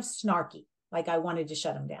kind of snarky, like I wanted to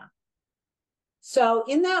shut them down. So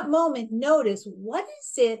in that moment, notice, what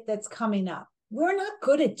is it that's coming up? We're not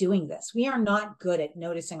good at doing this. We are not good at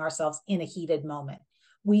noticing ourselves in a heated moment.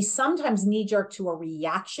 We sometimes knee-jerk to a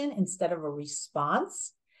reaction instead of a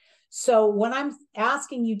response. So what I'm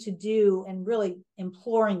asking you to do, and really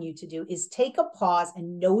imploring you to do, is take a pause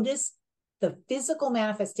and notice the physical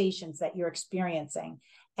manifestations that you're experiencing,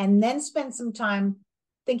 and then spend some time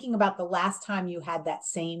thinking about the last time you had that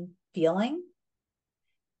same feeling.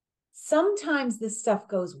 Sometimes this stuff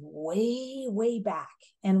goes way, way back.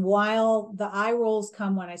 And while the eye rolls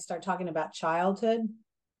come when I start talking about childhood,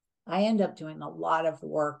 I end up doing a lot of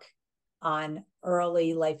work on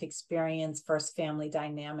early life experience, first family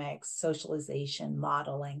dynamics, socialization,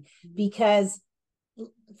 modeling. Because,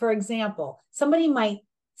 for example, somebody might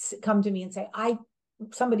come to me and say,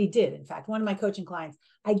 somebody did, in fact, one of my coaching clients,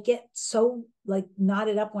 I get so like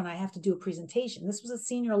knotted up when I have to do a presentation. This was a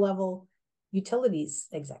senior level utilities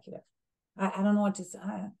executive. I don't know what to say.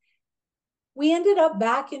 We ended up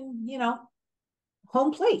back in,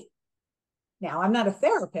 home plate. Now, I'm not a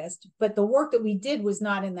therapist, but the work that we did was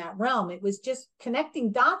not in that realm. It was just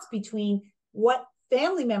connecting dots between what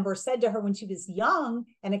family members said to her when she was young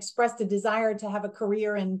and expressed a desire to have a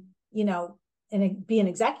career and, and be an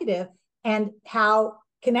executive, and how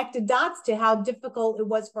connected dots to how difficult it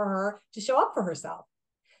was for her to show up for herself.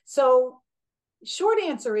 So short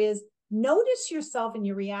answer is, notice yourself and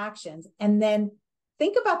your reactions, and then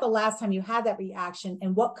think about the last time you had that reaction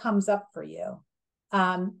and what comes up for you.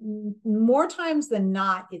 More times than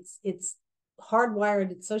not, it's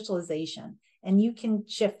hardwired, it's socialization, and you can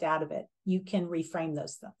shift out of it. You can reframe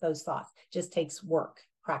those thoughts. Just takes work,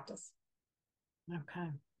 practice. Okay.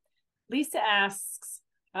 Lisa asks,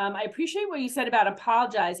 I appreciate what you said about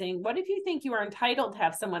apologizing. What if you think you are entitled to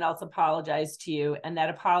have someone else apologize to you and that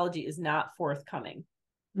apology is not forthcoming?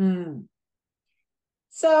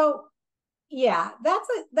 So yeah, that's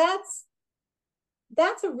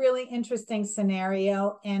a really interesting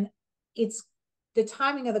scenario. And it's the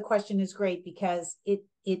timing of the question is great because it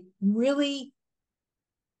really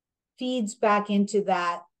feeds back into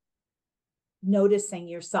that noticing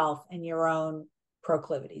yourself and your own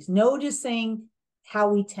proclivities, noticing how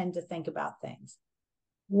we tend to think about things.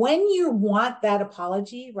 When you want that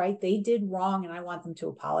apology, right? They did wrong and I want them to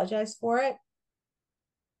apologize for it.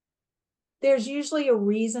 There's usually a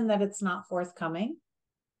reason that it's not forthcoming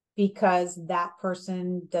because that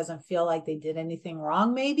person doesn't feel like they did anything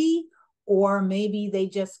wrong, maybe, or maybe they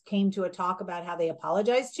just came to a talk about how they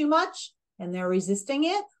apologize too much and they're resisting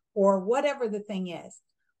it, or whatever the thing is.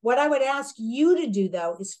 What I would ask you to do,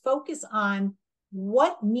 though, is focus on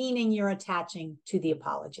what meaning you're attaching to the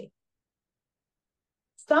apology.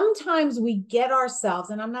 Sometimes we get ourselves,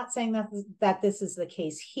 and I'm not saying that this is the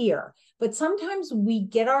case here, but sometimes we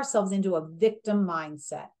get ourselves into a victim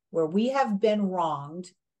mindset where we have been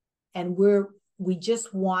wronged and we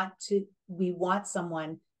want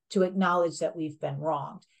someone to acknowledge that we've been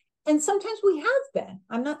wronged. And sometimes we have been.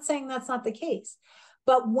 I'm not saying that's not the case.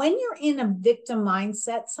 But when you're in a victim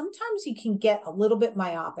mindset, sometimes you can get a little bit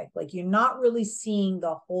myopic, like you're not really seeing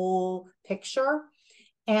the whole picture,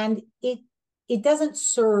 and it doesn't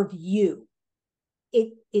serve you.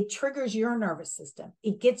 It triggers your nervous system.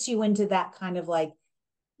 It gets you into that kind of like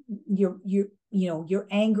you're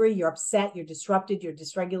angry, you're upset, you're disrupted, you're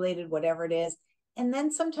dysregulated, whatever it is. And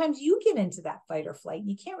then sometimes you get into that fight or flight.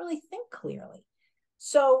 You can't really think clearly.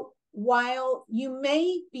 So while you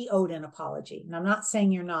may be owed an apology, and I'm not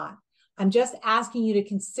saying you're not, I'm just asking you to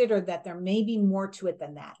consider that there may be more to it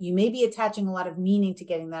than that. You may be attaching a lot of meaning to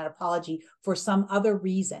getting that apology for some other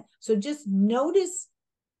reason. So just notice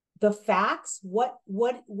the facts. What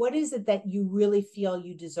is it that you really feel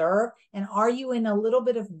you deserve? And are you in a little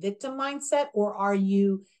bit of victim mindset, or are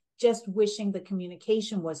you just wishing the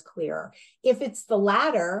communication was clearer? If it's the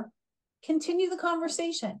latter, continue the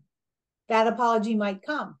conversation. That apology might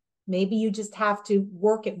come. Maybe you just have to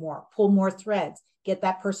work it more, pull more threads, get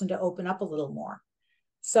that person to open up a little more.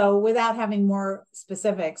 So without having more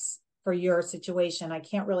specifics for your situation, I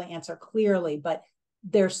can't really answer clearly, but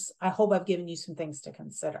I hope I've given you some things to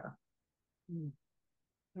consider. All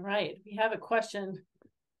right. We have a question.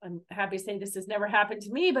 I'm happy to say this has never happened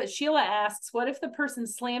to me, but Sheila asks, what if the person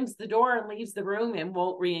slams the door and leaves the room and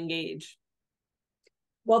won't re-engage?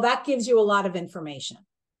 Well, that gives you a lot of information.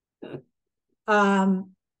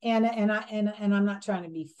 And I'm not trying to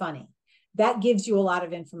be funny. That gives you a lot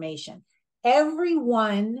of information.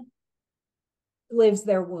 Everyone lives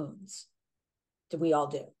their wounds. We all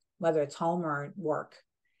do, whether it's home or at work.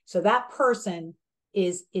 So that person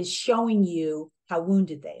is showing you how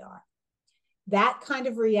wounded they are. That kind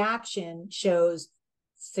of reaction shows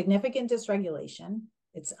significant dysregulation.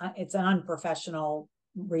 It's an unprofessional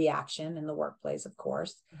reaction in the workplace, of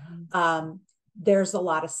course. Mm-hmm. There's a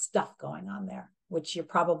lot of stuff going on there, which you're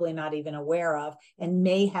probably not even aware of and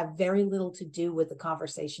may have very little to do with the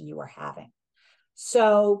conversation you were having.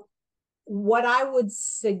 So what I would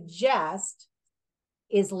suggest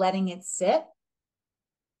is letting it sit.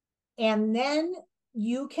 And then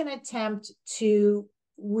you can attempt to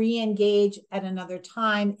re-engage at another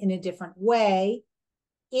time in a different way,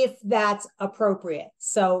 if that's appropriate.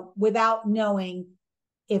 So without knowing,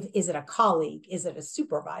 is it a colleague? Is it a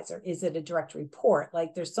supervisor? Is it a direct report?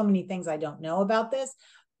 Like there's so many things I don't know about this,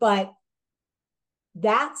 but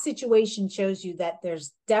that situation shows you that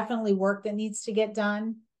there's definitely work that needs to get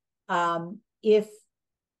done. If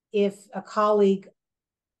a colleague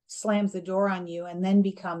slams the door on you and then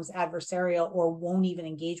becomes adversarial or won't even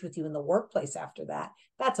engage with you in the workplace after that,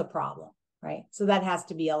 that's a problem, right? So that has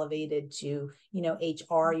to be elevated to,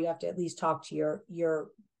 HR. You have to at least talk to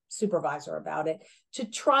your supervisor about it to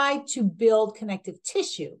try to build connective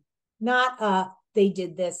tissue, not they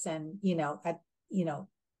did this and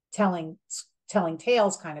telling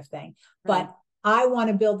tales kind of thing. Right. But I want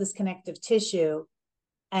to build this connective tissue,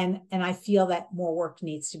 and I feel that more work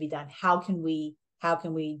needs to be done. How can we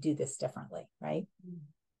do this differently, right?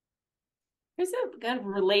 Here's a kind of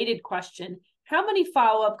related question. How many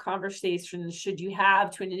follow-up conversations should you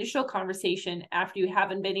have to an initial conversation after you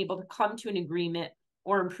haven't been able to come to an agreement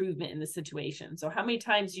or improvement in the situation? So how many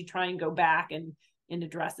times do you try and go back and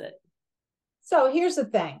address it? So here's the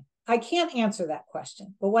thing. I can't answer that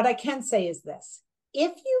question, but what I can say is this.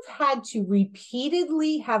 If you've had to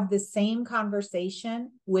repeatedly have the same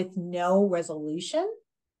conversation with no resolution,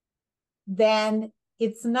 then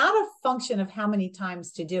it's not a function of how many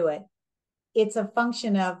times to do it. It's a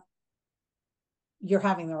function of you're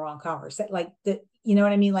having the wrong conversation. Like you know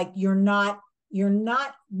what I mean? Like you're not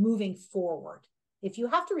moving forward. If you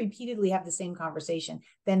have to repeatedly have the same conversation,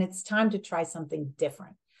 then it's time to try something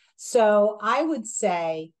different. So I would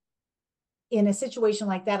say in a situation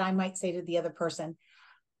like that, I might say to the other person,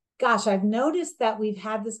 gosh, I've noticed that we've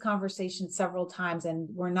had this conversation several times and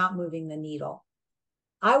we're not moving the needle.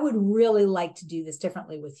 I would really like to do this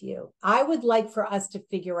differently with you. I would like for us to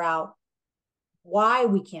figure out why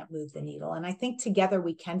we can't move the needle. And I think together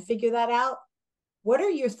we can figure that out. What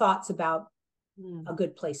are your thoughts about a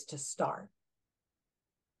good place to start?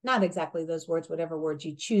 Not exactly those words, whatever words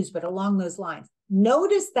you choose, but along those lines.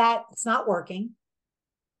 Notice that it's not working.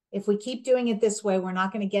 If we keep doing it this way, we're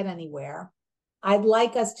not going to get anywhere. I'd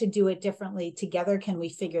like us to do it differently. Together, can we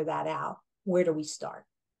figure that out? Where do we start?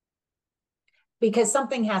 Because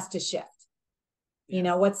something has to shift. You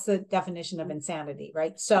know, what's the definition of insanity,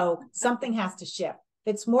 right? So something has to shift.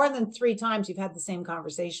 If it's more than 3 times you've had the same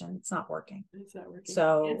conversation, it's not working. It's not working.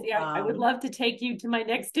 So Nancy, I would love to take you to my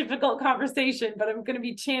next difficult conversation, but I'm going to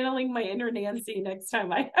be channeling my inner Nancy next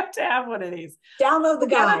time I have to have one of these. Download the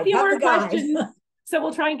guide. A few more questions. So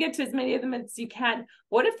we'll try and get to as many of them as you can.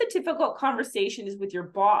 What if the difficult conversation is with your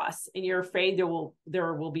boss and you're afraid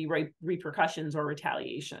there will be repercussions or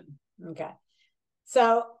retaliation? Okay.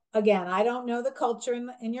 So again, I don't know the culture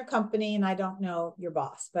in your company and I don't know your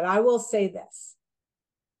boss, but I will say this.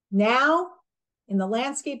 Now, in the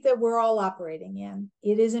landscape that we're all operating in,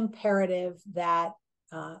 it is imperative that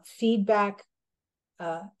feedback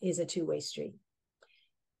is a two-way street.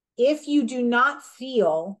 If you do not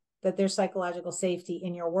feel that there's psychological safety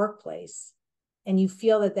in your workplace, and you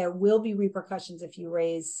feel that there will be repercussions if you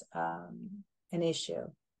raise an issue,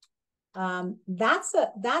 that's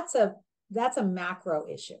a macro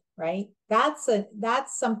issue, right? That's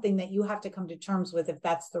something that you have to come to terms with if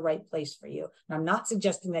that's the right place for you. And I'm not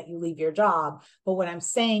suggesting that you leave your job, but what I'm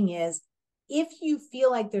saying is, if you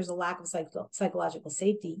feel like there's a lack of psychological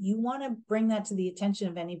safety, you want to bring that to the attention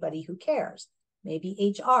of anybody who cares.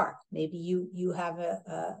 Maybe HR, maybe you have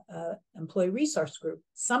a employee resource group,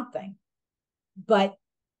 something. But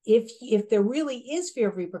if there really is fear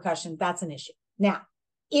of repercussion, that's an issue. Now,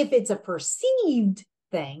 if it's a perceived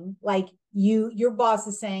thing, like your boss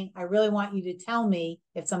is saying, I really want you to tell me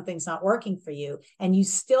if something's not working for you, and you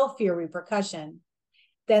still fear repercussion,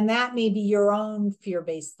 then that may be your own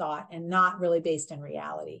fear-based thought and not really based in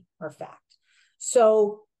reality or fact.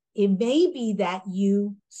 So it may be that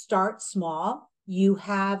you start small, you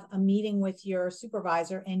have a meeting with your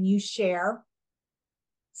supervisor and you share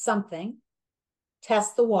something,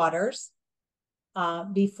 test the waters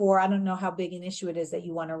before, I don't know how big an issue it is that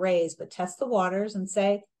you want to raise, but test the waters and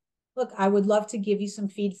say, look, I would love to give you some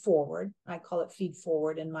feed forward. I call it feed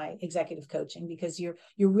forward in my executive coaching because you're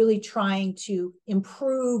really trying to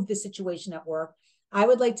improve the situation at work. I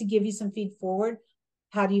would like to give you some feed forward.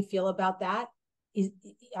 How do you feel about that?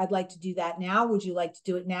 I'd like to do that now. Would you like to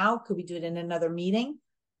do it now? Could we do it in another meeting?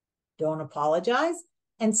 Don't apologize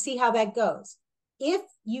and see how that goes. If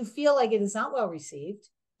you feel like it is not well received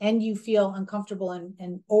and you feel uncomfortable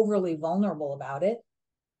and overly vulnerable about it,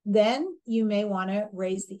 then you may want to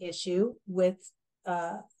raise the issue with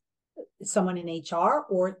someone in HR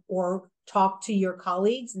or talk to your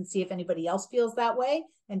colleagues and see if anybody else feels that way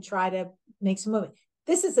and try to make some movement.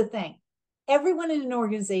 This is the thing. Everyone in an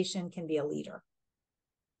organization can be a leader.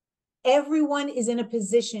 Everyone is in a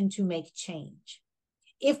position to make change.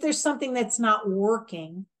 If there's something that's not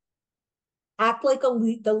working, act like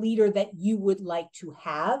the leader that you would like to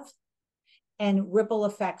have, and ripple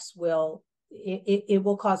effects will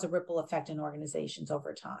cause a ripple effect in organizations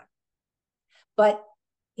over time. But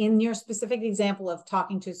in your specific example of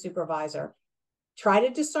talking to a supervisor, try to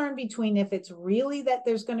discern between if it's really that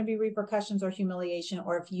there's going to be repercussions or humiliation,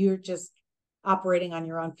 or if you're just operating on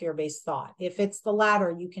your own fear-based thought. If it's the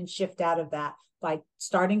latter, you can shift out of that by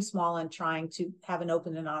starting small and trying to have an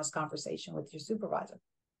open and honest conversation with your supervisor.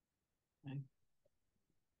 Okay.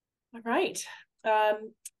 All right.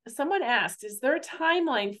 Someone asked, is there a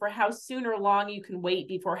timeline for how soon or long you can wait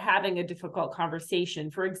before having a difficult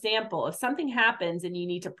conversation? For example, if something happens and you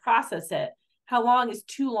need to process it, how long is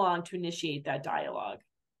too long to initiate that dialogue?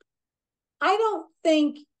 I don't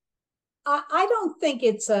think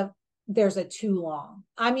there's a too long.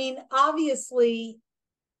 I mean, obviously,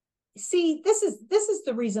 see, this is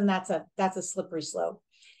the reason that's a slippery slope.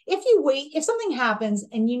 If you wait, if something happens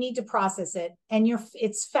and you need to process it and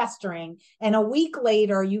it's festering, and a week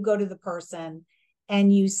later you go to the person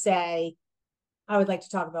and you say, I would like to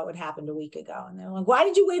talk about what happened a week ago. And they're like, why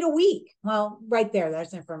did you wait a week? Well, right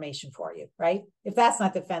there's information for you, right? If that's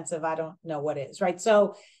not defensive, I don't know what is, right?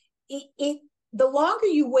 So the longer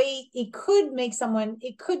you wait, it could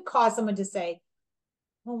cause someone to say,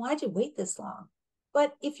 well, why'd you wait this long?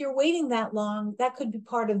 But if you're waiting that long, that could be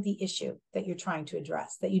part of the issue that you're trying to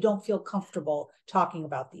address, that you don't feel comfortable talking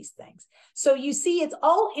about these things. So you see, it's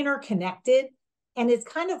all interconnected, and it's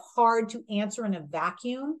kind of hard to answer in a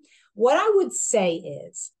vacuum. What I would say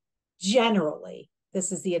is, generally,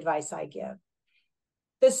 this is the advice I give.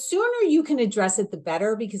 The sooner you can address it, the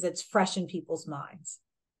better, because it's fresh in people's minds.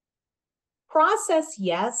 Process,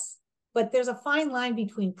 yes, but there's a fine line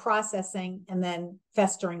between processing and then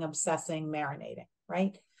festering, obsessing, marinating,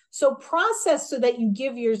 right? So process so that you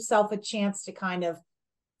give yourself a chance to kind of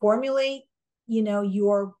formulate,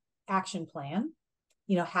 your action plan.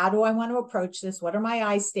 How do I want to approach this? What are my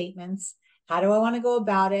I statements? How do I want to go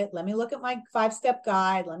about it? Let me look at my 5-step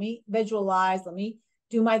guide. Let me visualize. Let me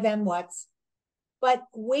do my then what's. But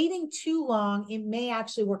waiting too long, it may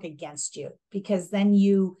actually work against you, because then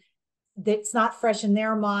it's not fresh in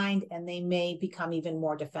their mind, and they may become even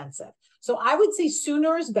more defensive. So I would say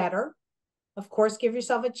sooner is better. Of course, give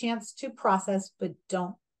yourself a chance to process, but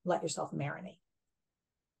don't let yourself marinate.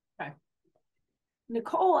 Okay.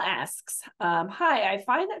 Nicole asks, hi, I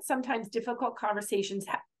find that sometimes difficult conversations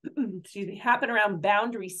happen around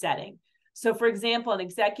boundary setting. So for example, an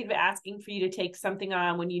executive asking for you to take something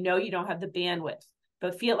on when you know you don't have the bandwidth,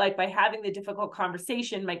 but feel like by having the difficult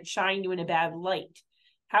conversation might shine you in a bad light.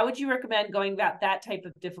 How would you recommend going about that type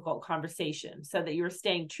of difficult conversation so that you're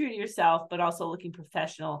staying true to yourself, but also looking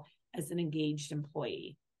professional as an engaged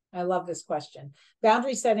employee? I love this question.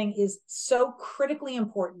 Boundary setting is so critically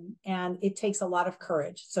important, and it takes a lot of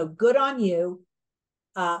courage. So good on you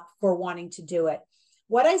for wanting to do it.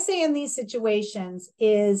 What I say in these situations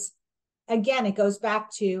is, again, it goes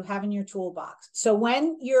back to having your toolbox. So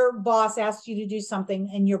when your boss asks you to do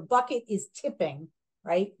something and your bucket is tipping,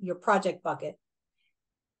 right, your project bucket,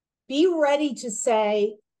 be ready to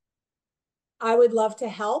say, I would love to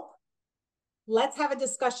help. Let's have a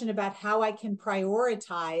discussion about how I can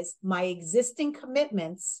prioritize my existing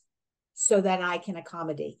commitments so that I can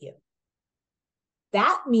accommodate you.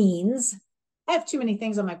 That means I have too many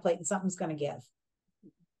things on my plate and something's going to give.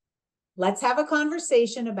 Let's have a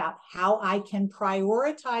conversation about how I can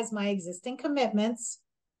prioritize my existing commitments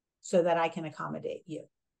so that I can accommodate you.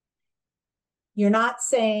 You're not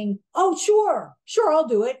saying, oh, sure, I'll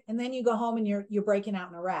do it. And then you go home and you're breaking out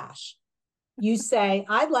in a rash. You say,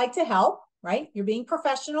 I'd like to help, right? You're being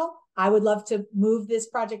professional. I would love to move this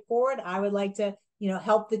project forward. I would like to,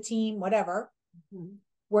 help the team, whatever. Mm-hmm.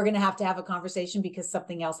 We're going to have a conversation because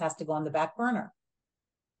something else has to go on the back burner.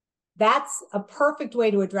 That's a perfect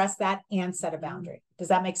way to address that and set a boundary. Does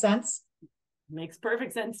that make sense? Makes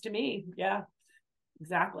perfect sense to me. Yeah,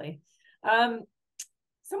 exactly.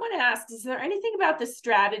 Someone asked, is there anything about the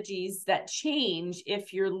strategies that change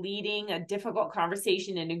if you're leading a difficult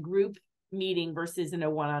conversation in a group meeting versus in a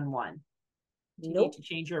one-on-one? Do you need to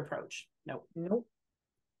change your approach? Nope.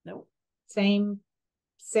 Same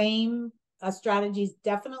strategies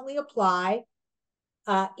definitely apply.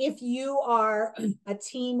 If you are a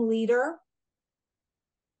team leader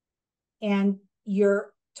and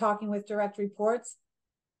you're talking with direct reports,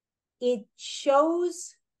 it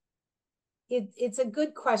shows, it's a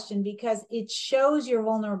good question because it shows your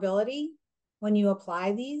vulnerability when you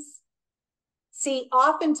apply these. See,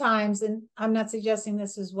 oftentimes, and I'm not suggesting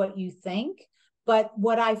this is what you think, but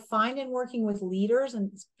what I find in working with leaders,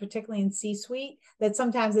 and particularly in C-suite, that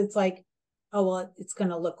sometimes it's like, oh, well, it's going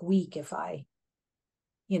to look weak if I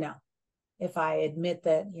admit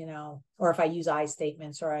that, or if I use I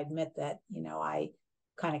statements, or I admit that, I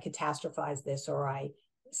kind of catastrophize this, or I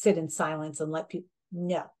sit in silence and let people,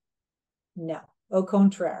 no, au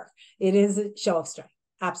contraire. It is a show of strength.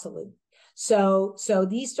 Absolutely. So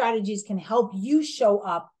these strategies can help you show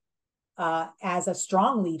up as a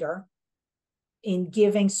strong leader in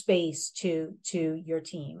giving space to your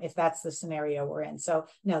team, if that's the scenario we're in. So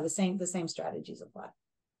no, the same strategies apply.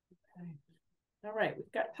 Okay. All right,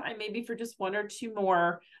 we've got time maybe for just one or two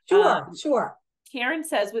more. Sure. Karen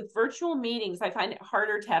says, with virtual meetings, I find it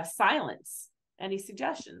harder to have silence. Any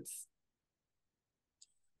suggestions?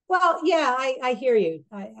 Well, yeah, I hear you.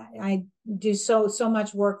 I do so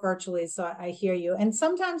much work virtually, so I hear you. And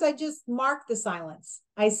sometimes I just mark the silence.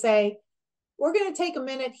 I say, we're going to take a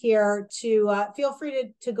minute here to feel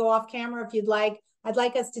free to go off camera if you'd like. I'd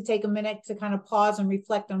like us to take a minute to kind of pause and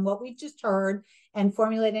reflect on what we've just heard and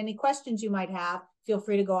formulate any questions you might have. Feel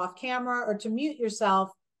free to go off camera or to mute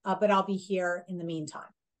yourself, but I'll be here in the meantime.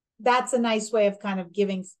 that's a nice way of kind of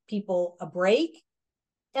giving people a break.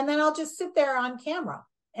 And then I'll just sit there on camera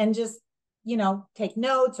and just, take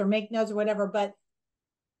notes or make notes or whatever, but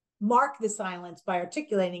mark the silence by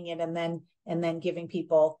articulating it and then giving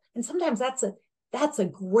people. And sometimes that's a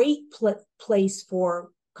great place for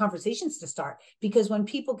conversations to start, because when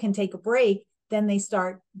people can take a break, then they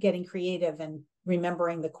start getting creative and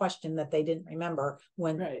remembering the question that they didn't remember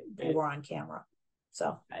when they were on camera.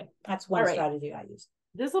 So that's one strategy I use.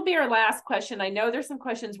 This will be our last question. I know there's some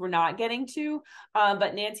questions we're not getting to,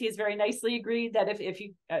 but Nancy has very nicely agreed that if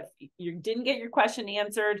you didn't get your question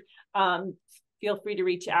answered, feel free to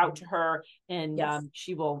reach out to her, and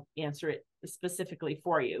she will answer it specifically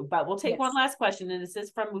for you. But we'll take one last question, and this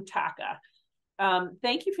is from Mutaka.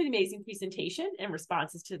 Thank you for the amazing presentation and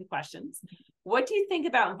responses to the questions. What do you think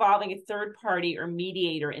about involving a third party or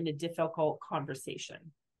mediator in a difficult conversation?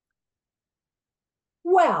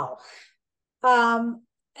 Well,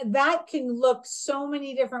 that can look so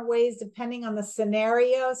many different ways depending on the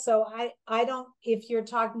scenario. So I don't, if you're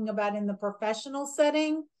talking about in the professional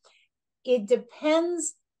setting, it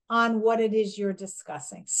depends on what it is you're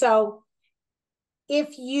discussing. So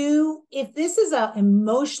if this is an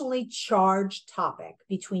emotionally charged topic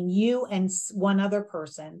between you and one other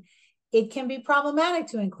person, it can be problematic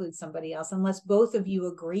to include somebody else unless both of you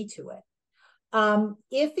agree to it.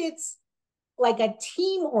 If it's like a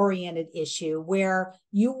team-oriented issue where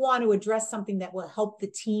you want to address something that will help the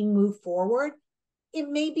team move forward, it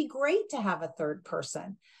may be great to have a third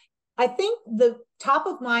person. I think the top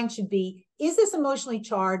of mind should be, is this emotionally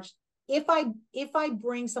charged? If I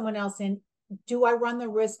bring someone else in, do I run the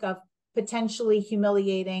risk of potentially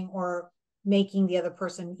humiliating or making the other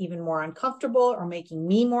person even more uncomfortable or making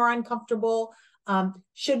me more uncomfortable?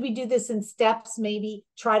 Should we do this in steps? Maybe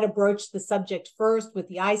try to broach the subject first with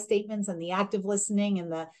the I statements and the active listening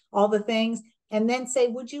and all the things, and then say,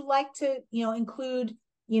 would you like to, include,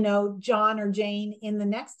 John or Jane in the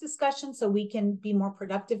next discussion so we can be more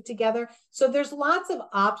productive together? So there's lots of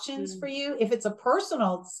options for you. If it's a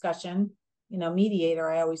personal discussion, mediator,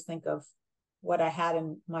 I always think of what I had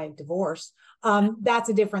in my divorce. That's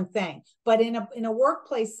a different thing. But in a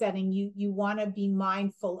workplace setting, you want to be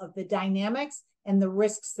mindful of the dynamics and the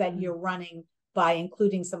risks that you're running by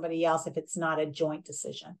including somebody else if it's not a joint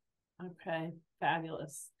decision. Okay,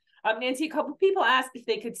 fabulous. Nancy, a couple people asked if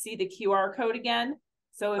they could see the QR code again.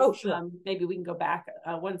 So if maybe we can go back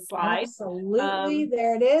one slide. Absolutely,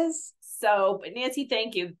 there it is. So, but Nancy,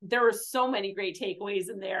 thank you. There were so many great takeaways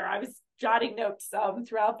in there. I was jotting notes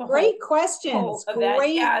throughout the great questions. Whole event.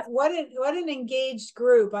 Great. Yes. What an engaged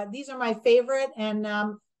group. These are my favorite. And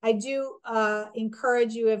I do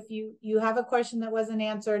encourage you, if you have a question that wasn't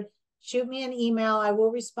answered, shoot me an email. I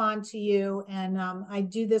will respond to you. And I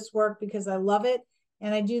do this work because I love it.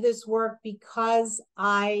 And I do this work because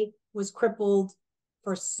I was crippled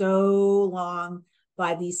for so long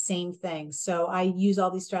by these same things. So I use all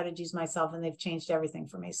these strategies myself, and they've changed everything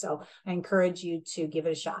for me. So I encourage you to give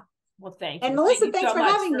it a shot. Well, thank you. And Melissa, thanks for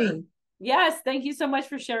having me. Yes, thank you so much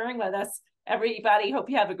for sharing with us, everybody. Hope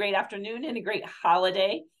you have a great afternoon and a great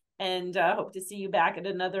holiday, and hope to see you back at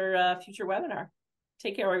another future webinar.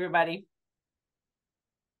 Take care, everybody.